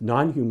 with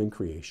non-human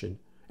creation,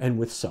 and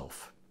with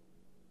self.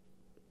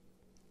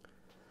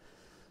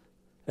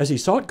 As he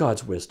sought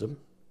God's wisdom,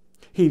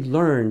 he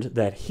learned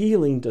that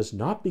healing does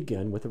not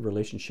begin with a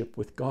relationship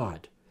with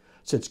God,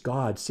 since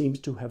God seems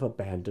to have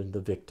abandoned the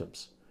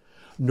victims.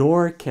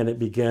 Nor can it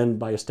begin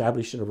by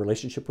establishing a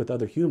relationship with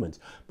other humans,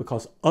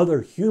 because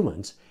other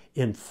humans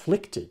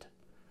inflicted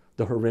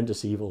the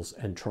horrendous evils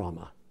and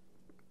trauma.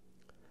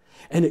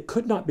 And it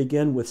could not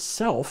begin with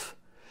self,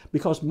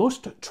 because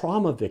most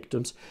trauma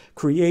victims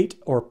create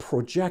or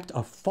project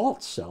a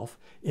false self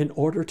in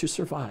order to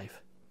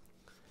survive.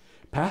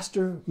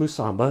 Pastor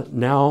Musamba,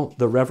 now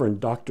the Reverend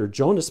Dr.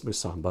 Jonas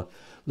Musamba,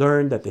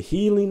 learned that the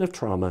healing of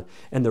trauma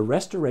and the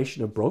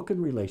restoration of broken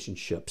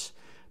relationships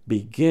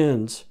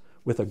begins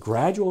with a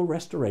gradual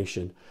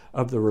restoration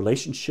of the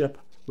relationship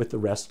with the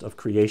rest of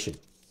creation.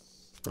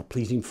 A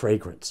pleasing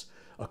fragrance,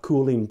 a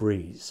cooling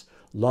breeze,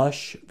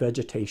 lush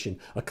vegetation,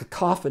 a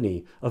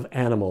cacophony of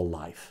animal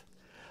life.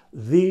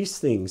 These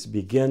things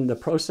begin the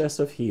process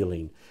of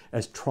healing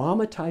as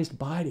traumatized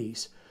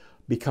bodies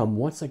become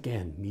once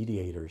again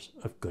mediators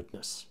of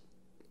goodness.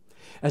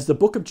 As the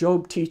book of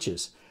Job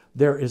teaches,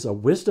 there is a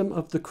wisdom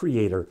of the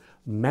Creator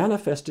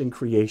manifest in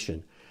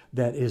creation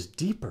that is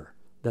deeper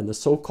than the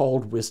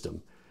so-called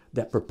wisdom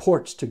that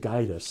purports to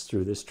guide us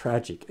through this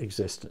tragic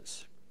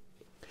existence.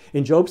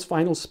 In Job's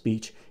final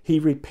speech, he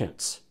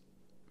repents.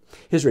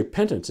 His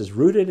repentance is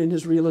rooted in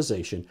his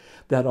realization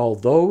that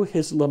although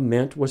his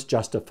lament was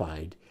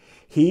justified,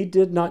 he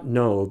did not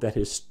know that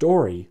his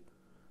story,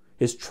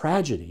 his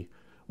tragedy,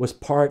 was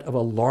part of a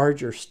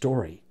larger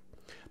story,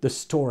 the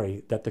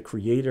story that the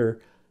Creator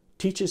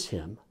teaches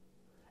him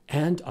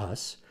and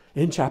us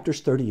in chapters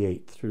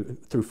 38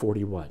 through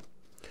 41.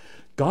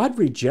 God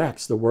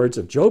rejects the words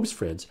of Job's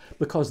friends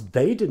because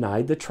they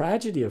denied the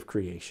tragedy of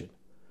creation.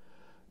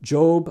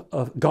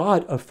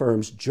 God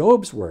affirms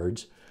Job's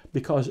words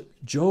because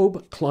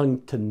Job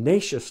clung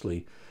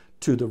tenaciously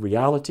to the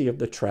reality of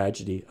the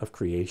tragedy of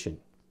creation.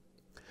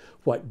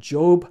 What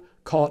Job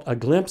caught a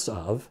glimpse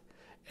of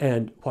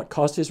and what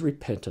caused his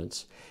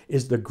repentance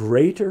is the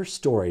greater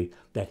story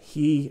that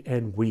he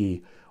and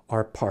we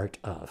are part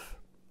of.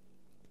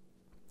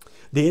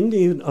 The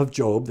ending of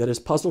Job that has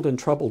puzzled and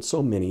troubled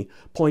so many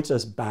points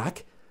us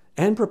back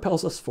and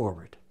propels us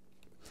forward.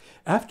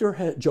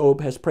 After Job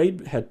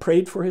had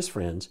prayed for his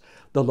friends,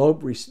 the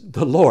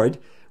Lord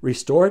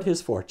restored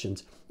his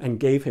fortunes and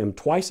gave him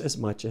twice as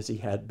much as he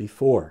had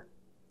before.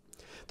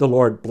 The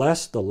Lord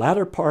blessed the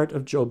latter part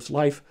of Job's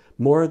life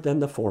more than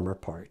the former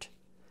part.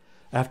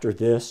 After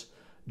this,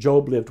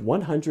 Job lived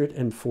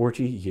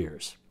 140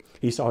 years.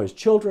 He saw his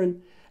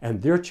children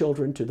and their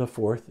children to the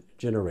 4th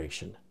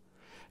generation.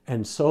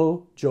 And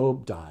so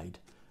Job died,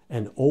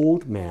 an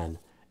old man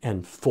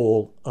and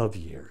full of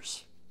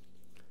years.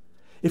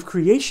 If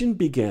creation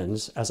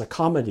begins as a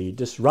comedy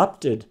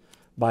disrupted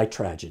by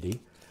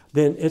tragedy,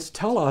 then its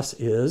telos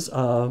is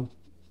a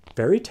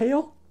fairy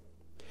tale?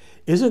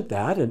 Isn't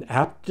that an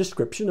apt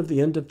description of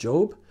the end of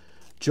Job?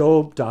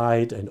 Job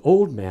died an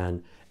old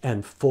man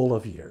and full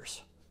of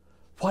years.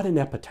 What an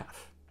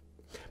epitaph.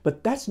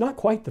 But that's not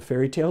quite the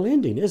fairy tale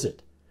ending, is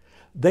it?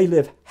 They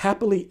live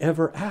happily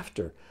ever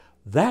after.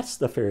 That's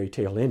the fairy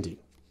tale ending.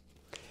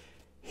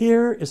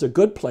 Here is a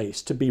good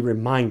place to be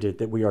reminded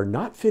that we are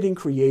not fitting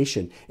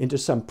creation into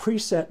some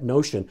preset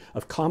notion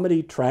of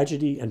comedy,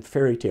 tragedy, and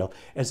fairy tale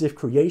as if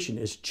creation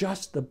is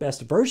just the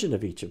best version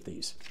of each of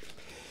these.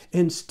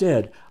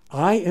 Instead,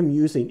 I am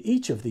using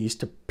each of these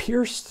to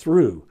pierce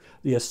through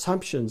the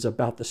assumptions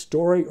about the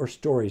story or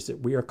stories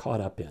that we are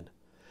caught up in.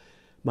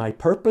 My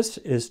purpose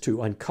is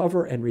to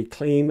uncover and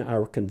reclaim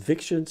our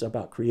convictions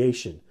about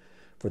creation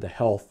for the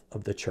health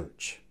of the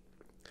church.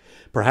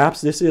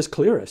 Perhaps this is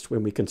clearest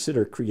when we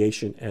consider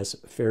creation as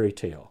fairy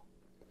tale.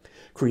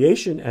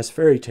 Creation as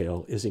fairy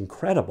tale is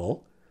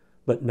incredible,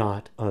 but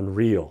not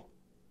unreal.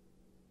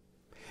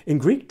 In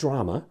Greek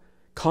drama,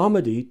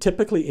 comedy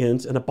typically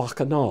ends in a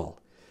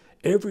bacchanal.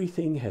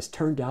 Everything has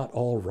turned out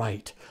all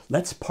right.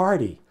 Let's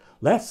party.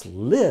 Let's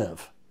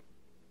live.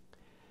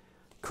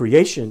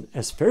 Creation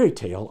as fairy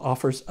tale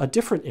offers a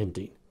different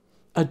ending,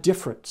 a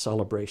different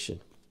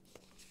celebration.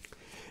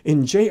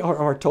 In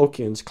J.R.R.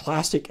 Tolkien's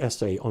classic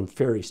essay on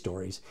fairy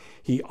stories,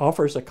 he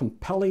offers a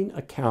compelling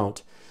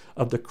account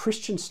of the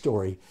Christian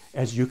story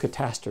as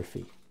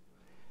eucatastrophe.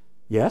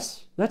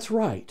 Yes, that's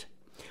right.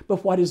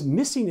 But what is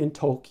missing in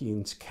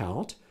Tolkien's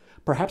account,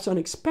 perhaps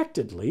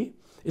unexpectedly,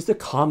 is the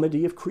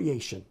comedy of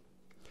creation.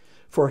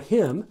 For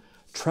him,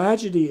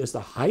 tragedy is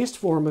the highest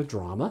form of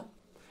drama,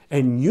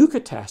 and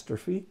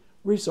eucatastrophe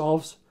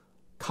resolves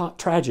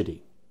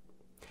tragedy.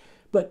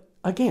 But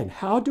again,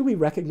 how do we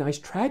recognize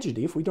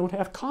tragedy if we don't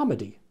have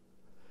comedy?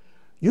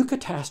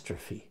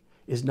 Eucatastrophe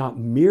is not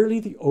merely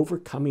the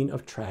overcoming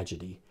of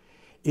tragedy.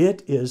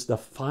 It is the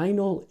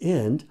final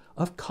end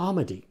of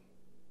comedy.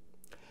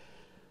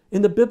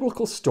 In the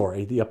biblical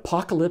story, the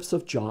apocalypse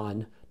of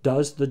John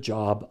does the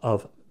job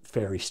of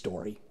fairy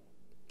story.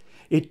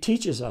 It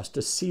teaches us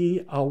to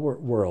see our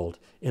world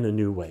in a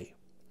new way.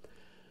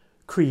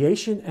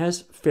 Creation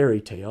as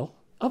fairy tale,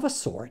 of a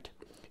sort,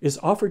 is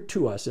offered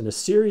to us in a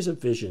series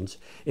of visions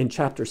in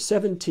chapters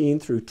 17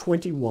 through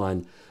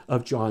 21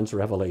 of John's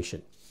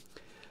Revelation.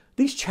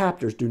 These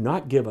chapters do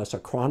not give us a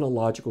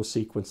chronological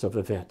sequence of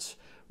events.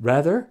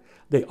 Rather,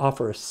 they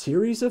offer a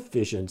series of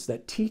visions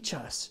that teach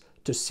us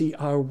to see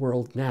our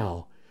world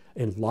now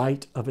in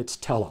light of its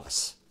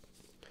telos.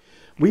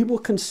 We will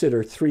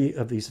consider three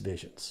of these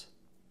visions.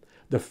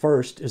 The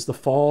first is the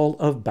fall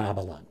of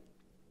Babylon.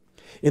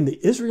 In the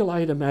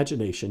Israelite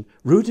imagination,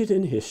 rooted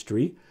in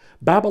history,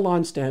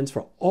 Babylon stands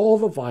for all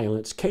the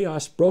violence,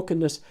 chaos,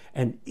 brokenness,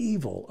 and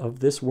evil of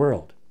this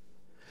world.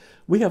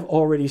 We have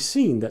already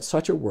seen that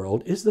such a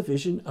world is the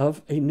vision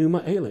of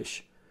Enuma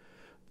Elish,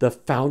 the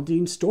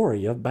founding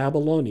story of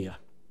Babylonia.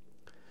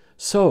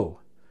 So,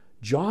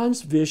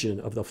 John's vision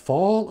of the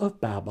fall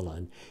of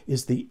Babylon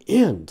is the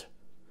end,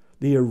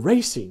 the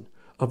erasing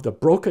of the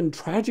broken,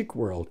 tragic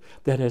world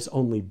that has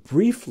only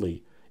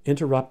briefly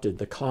interrupted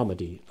the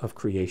comedy of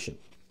creation.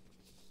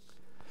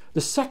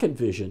 The second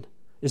vision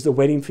is the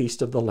wedding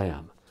feast of the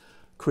Lamb,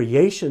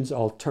 creation's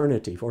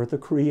alternative, or the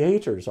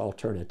Creator's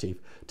alternative,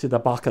 to the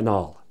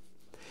Bacchanal.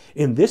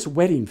 In this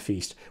wedding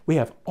feast, we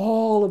have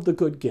all of the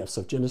good gifts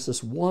of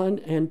Genesis 1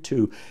 and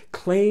 2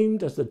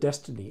 claimed as the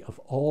destiny of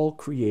all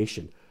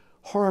creation: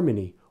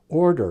 harmony,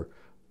 order,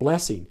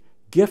 blessing,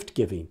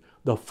 gift-giving,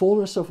 the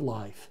fullness of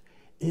life.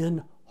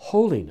 In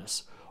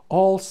holiness,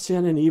 all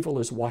sin and evil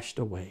is washed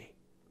away.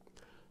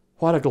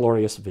 What a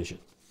glorious vision.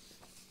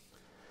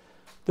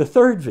 The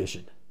third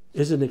vision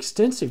is an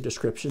extensive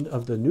description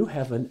of the new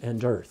heaven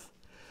and earth.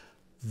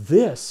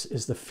 This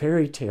is the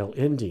fairy tale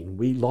ending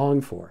we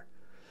long for,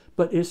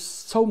 but is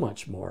so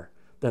much more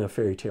than a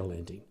fairy tale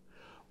ending.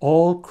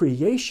 All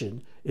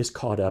creation is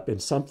caught up in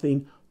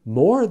something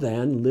more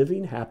than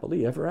living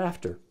happily ever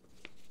after.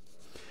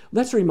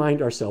 Let's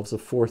remind ourselves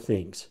of four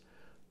things.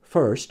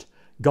 First,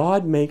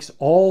 God makes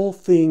all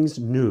things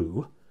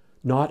new,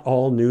 not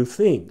all new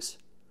things.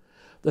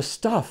 The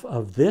stuff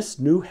of this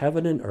new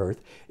heaven and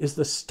earth is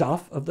the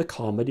stuff of the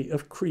comedy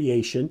of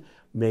creation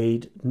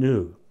made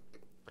new.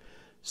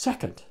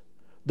 Second,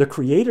 the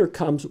Creator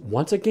comes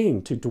once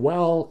again to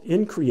dwell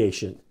in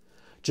creation,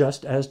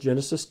 just as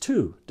Genesis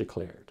 2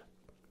 declared.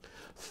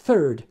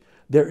 Third,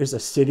 there is a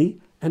city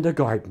and a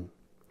garden.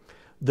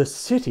 The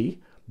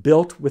city,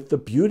 built with the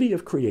beauty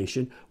of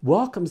creation,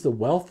 welcomes the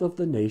wealth of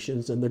the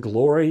nations and the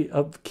glory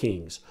of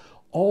kings,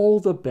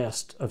 all the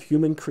best of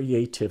human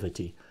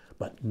creativity,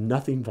 but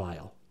nothing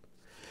vile.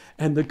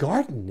 And the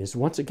garden is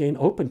once again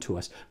open to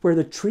us, where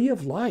the tree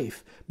of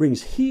life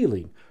brings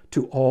healing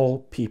to all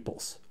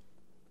peoples.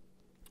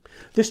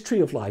 This tree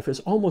of life is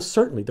almost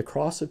certainly the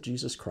cross of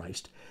Jesus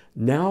Christ,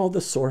 now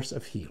the source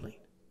of healing.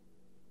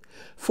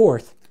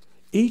 Fourth,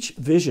 each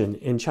vision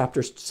in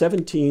chapters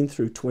 17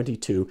 through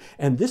 22,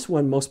 and this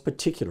one most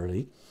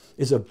particularly,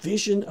 is a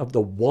vision of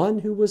the one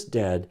who was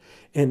dead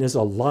and is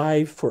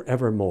alive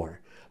forevermore,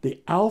 the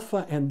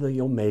Alpha and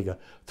the Omega,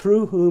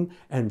 through whom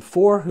and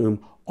for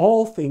whom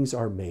all things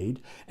are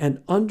made,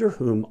 and under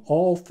whom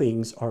all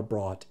things are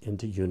brought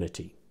into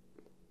unity.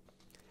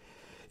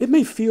 It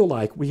may feel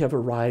like we have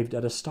arrived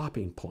at a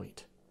stopping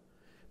point,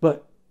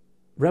 but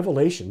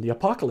Revelation, the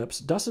Apocalypse,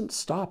 doesn't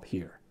stop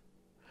here.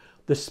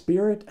 The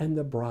Spirit and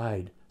the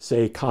bride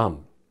say,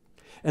 "Come,"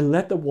 and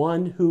let the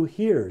one who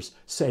hears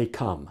say,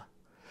 "Come."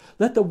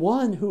 Let the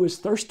one who is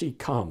thirsty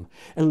come,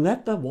 and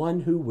let the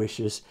one who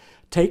wishes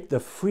take the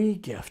free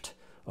gift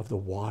of the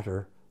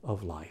water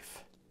of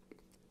life.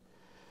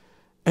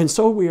 And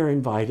so we are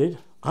invited,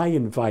 I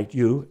invite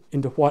you,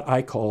 into what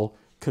I call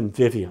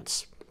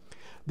convivience.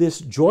 This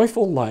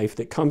joyful life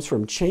that comes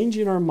from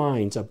changing our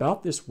minds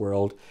about this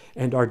world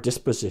and our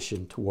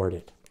disposition toward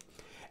it.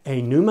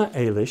 Enuma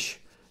Elish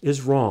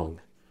is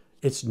wrong.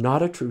 It's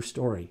not a true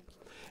story.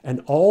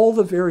 And all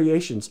the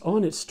variations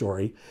on its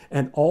story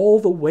and all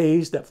the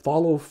ways that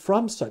follow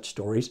from such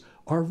stories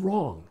are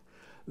wrong.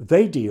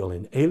 They deal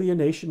in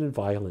alienation and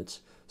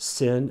violence,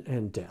 sin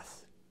and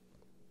death.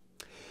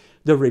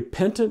 The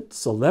repentant,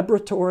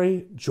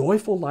 celebratory,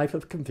 joyful life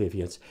of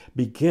convivience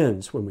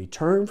begins when we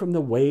turn from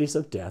the ways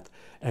of death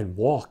and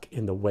walk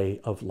in the way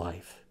of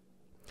life.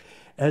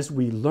 As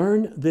we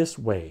learn this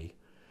way,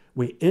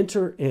 we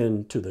enter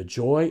into the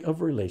joy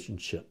of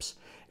relationships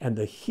and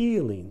the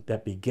healing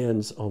that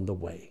begins on the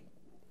way.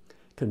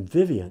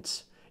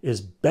 Convivience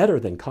is better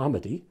than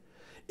comedy.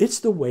 It's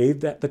the way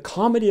that the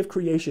comedy of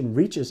creation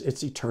reaches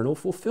its eternal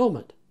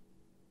fulfillment.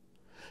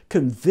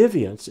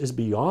 Convivience is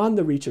beyond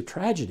the reach of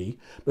tragedy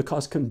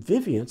because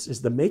convivience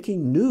is the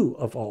making new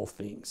of all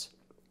things.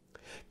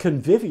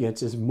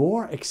 Convivience is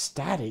more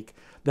ecstatic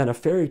than a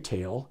fairy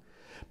tale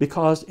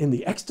because in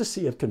the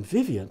ecstasy of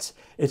convivience,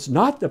 it's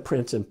not the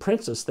prince and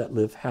princess that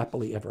live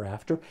happily ever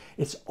after.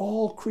 It's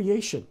all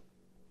creation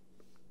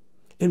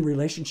in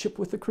relationship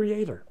with the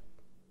Creator.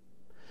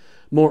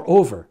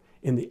 Moreover,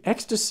 in the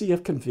ecstasy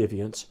of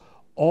convivience,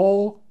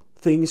 all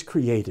things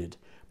created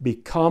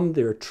become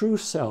their true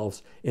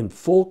selves in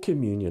full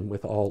communion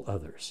with all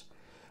others.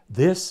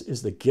 This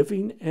is the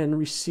giving and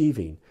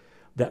receiving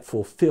that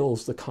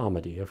fulfills the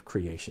comedy of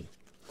creation.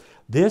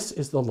 This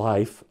is the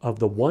life of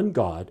the one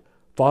God,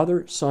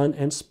 Father, Son,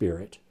 and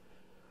Spirit,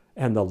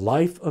 and the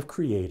life of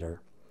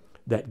Creator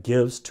that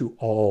gives to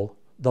all,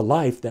 the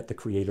life that the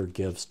Creator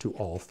gives to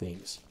all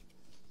things.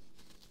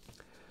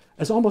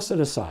 As almost an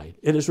aside,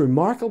 it is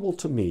remarkable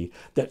to me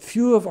that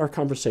few of our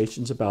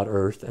conversations about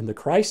earth and the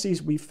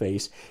crises we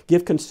face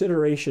give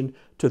consideration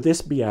to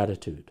this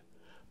beatitude.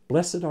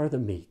 Blessed are the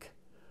meek,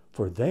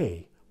 for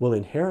they will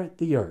inherit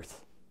the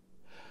earth.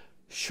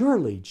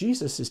 Surely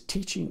Jesus is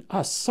teaching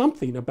us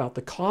something about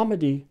the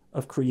comedy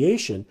of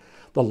creation,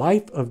 the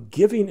life of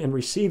giving and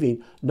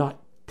receiving,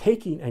 not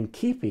taking and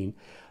keeping,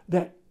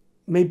 that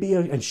may be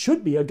and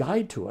should be a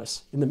guide to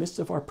us in the midst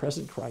of our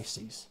present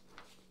crises.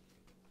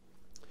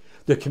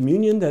 The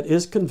communion that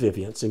is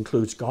convivience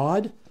includes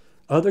God,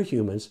 other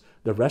humans,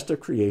 the rest of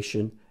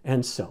creation,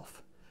 and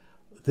self.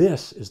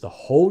 This is the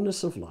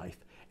wholeness of life,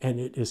 and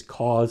it is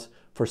cause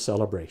for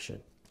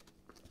celebration.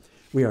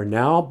 We are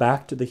now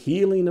back to the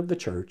healing of the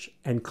church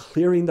and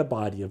clearing the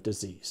body of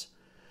disease.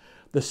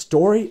 The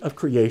story of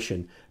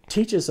creation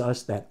teaches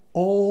us that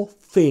all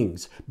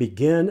things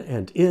begin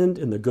and end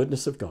in the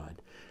goodness of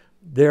God.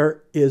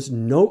 There is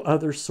no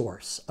other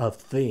source of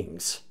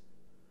things.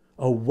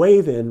 Away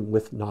then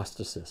with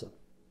Gnosticism.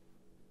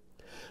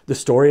 The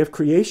story of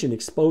creation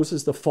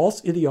exposes the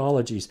false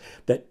ideologies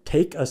that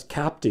take us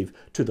captive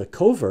to the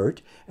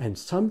covert and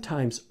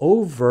sometimes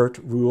overt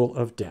rule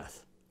of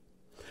death.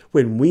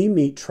 When we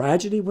meet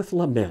tragedy with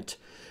lament,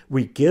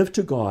 we give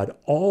to God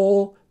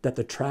all that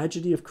the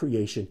tragedy of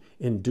creation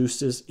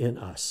induces in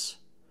us.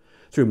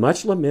 Through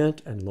much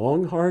lament and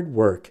long hard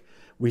work,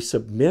 we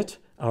submit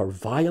our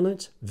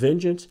violence,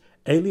 vengeance,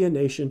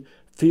 alienation,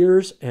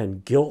 fears,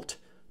 and guilt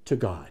to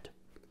God.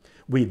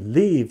 We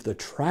leave the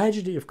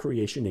tragedy of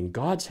creation in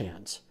God's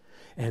hands,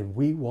 and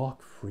we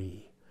walk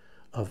free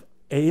of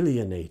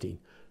alienating,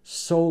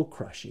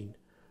 soul-crushing,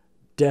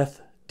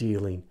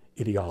 death-dealing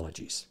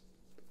ideologies.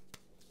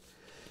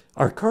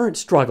 Our current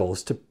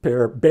struggles to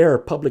bear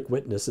public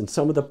witness in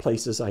some of the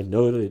places I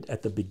noted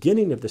at the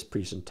beginning of this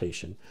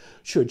presentation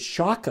should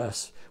shock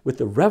us with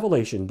the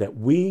revelation that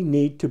we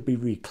need to be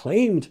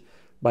reclaimed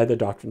by the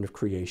doctrine of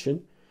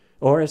creation,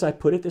 or as I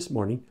put it this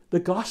morning, the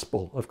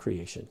gospel of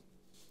creation.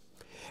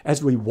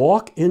 As we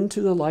walk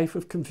into the life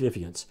of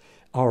convivience,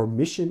 our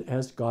mission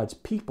as God's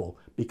people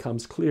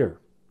becomes clear.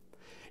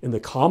 In the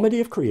comedy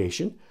of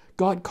creation,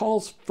 God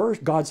calls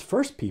God's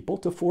first people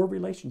to 4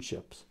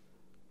 relationships.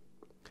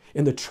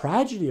 In the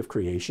tragedy of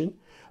creation,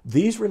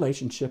 these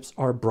relationships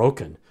are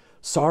broken.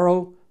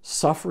 Sorrow,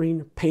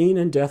 suffering, pain,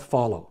 and death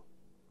follow.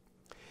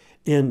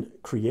 In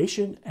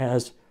creation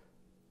as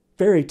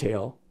fairy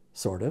tale,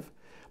 sort of,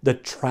 the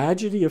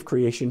tragedy of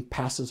creation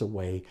passes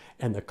away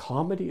and the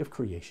comedy of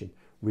creation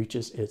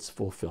reaches its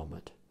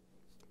fulfillment.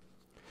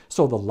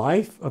 So the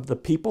life of the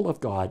people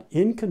of God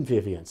in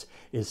convivience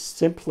is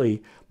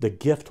simply the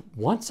gift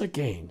once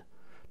again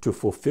to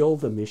fulfill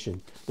the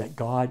mission that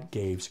God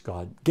gave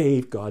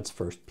God's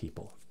first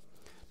people,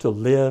 to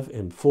live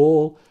in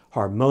full,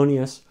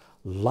 harmonious,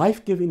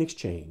 life-giving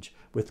exchange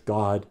with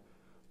God,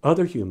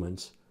 other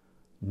humans,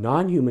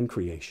 non-human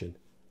creation,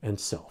 and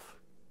self.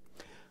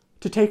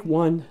 To take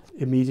one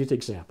immediate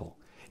example,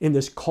 in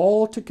this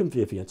call to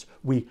convivience,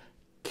 we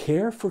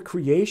care for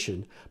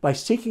creation by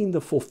seeking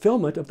the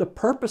fulfillment of the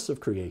purpose of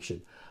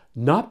creation,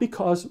 not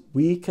because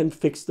we can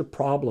fix the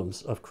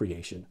problems of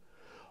creation.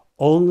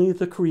 Only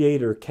the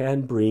Creator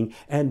can bring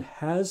and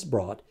has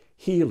brought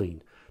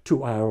healing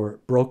to our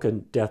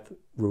broken,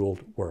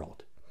 death-ruled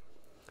world.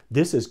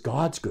 This is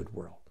God's good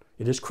world.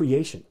 It is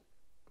creation.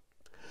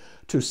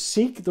 To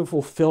seek the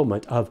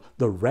fulfillment of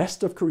the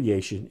rest of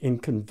creation in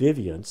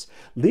convivience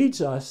leads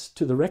us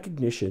to the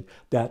recognition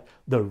that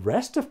the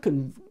rest of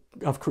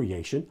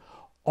creation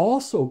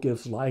also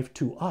gives life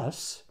to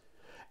us,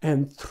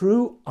 and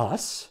through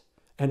us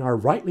and our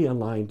rightly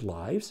aligned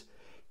lives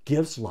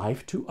gives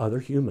life to other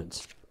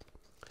humans.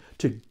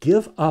 To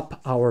give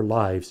up our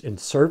lives in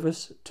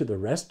service to the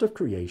rest of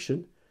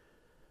creation,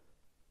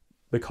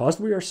 because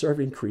we are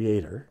serving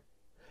Creator,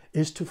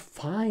 is to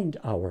find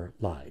our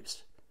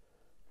lives.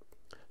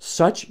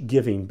 Such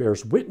giving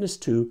bears witness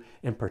to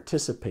and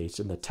participates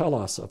in the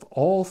telos of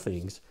all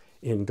things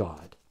in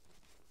God.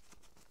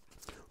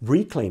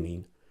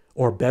 Reclaiming,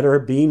 or better,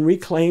 being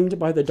reclaimed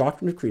by the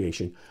doctrine of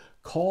creation,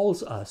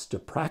 calls us to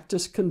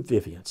practice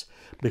convivience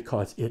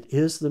because it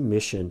is the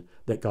mission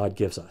that God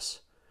gives us.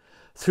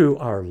 Through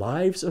our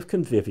lives of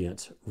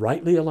convivience,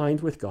 rightly aligned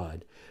with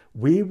God,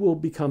 we will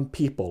become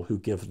people who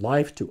give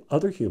life to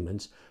other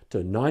humans,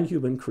 to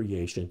non-human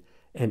creation,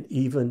 and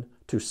even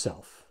to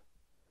self.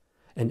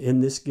 And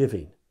in this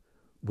giving,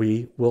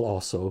 we will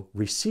also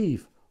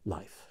receive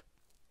life.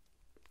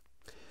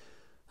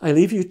 I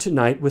leave you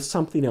tonight with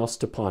something else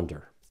to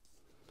ponder.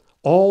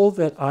 All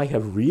that I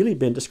have really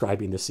been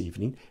describing this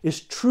evening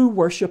is true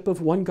worship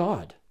of one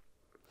God,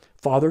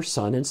 Father,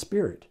 Son, and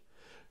Spirit.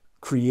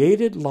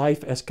 Created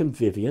life as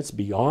convivience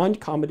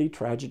beyond comedy,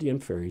 tragedy,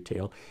 and fairy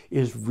tale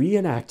is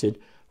reenacted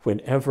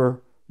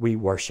whenever we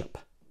worship.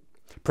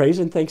 Praise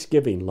and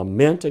thanksgiving,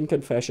 lament and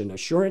confession,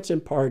 assurance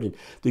and pardon,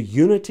 the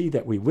unity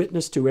that we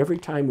witness to every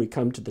time we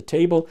come to the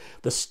table,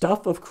 the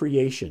stuff of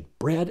creation,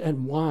 bread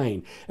and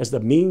wine, as the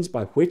means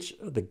by which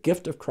the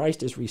gift of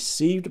Christ is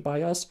received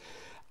by us,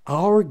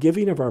 our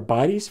giving of our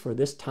bodies for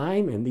this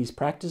time and these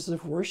practices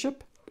of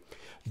worship.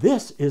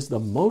 This is the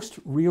most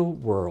real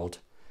world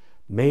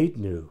made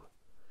new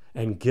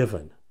and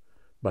given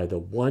by the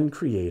one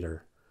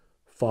Creator,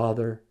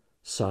 Father,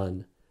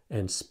 Son,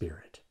 and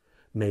Spirit.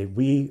 May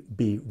we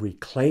be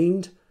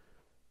reclaimed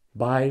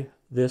by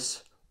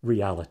this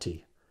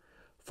reality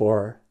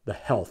for the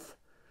health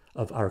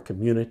of our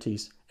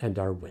communities and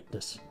our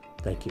witness.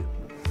 Thank you.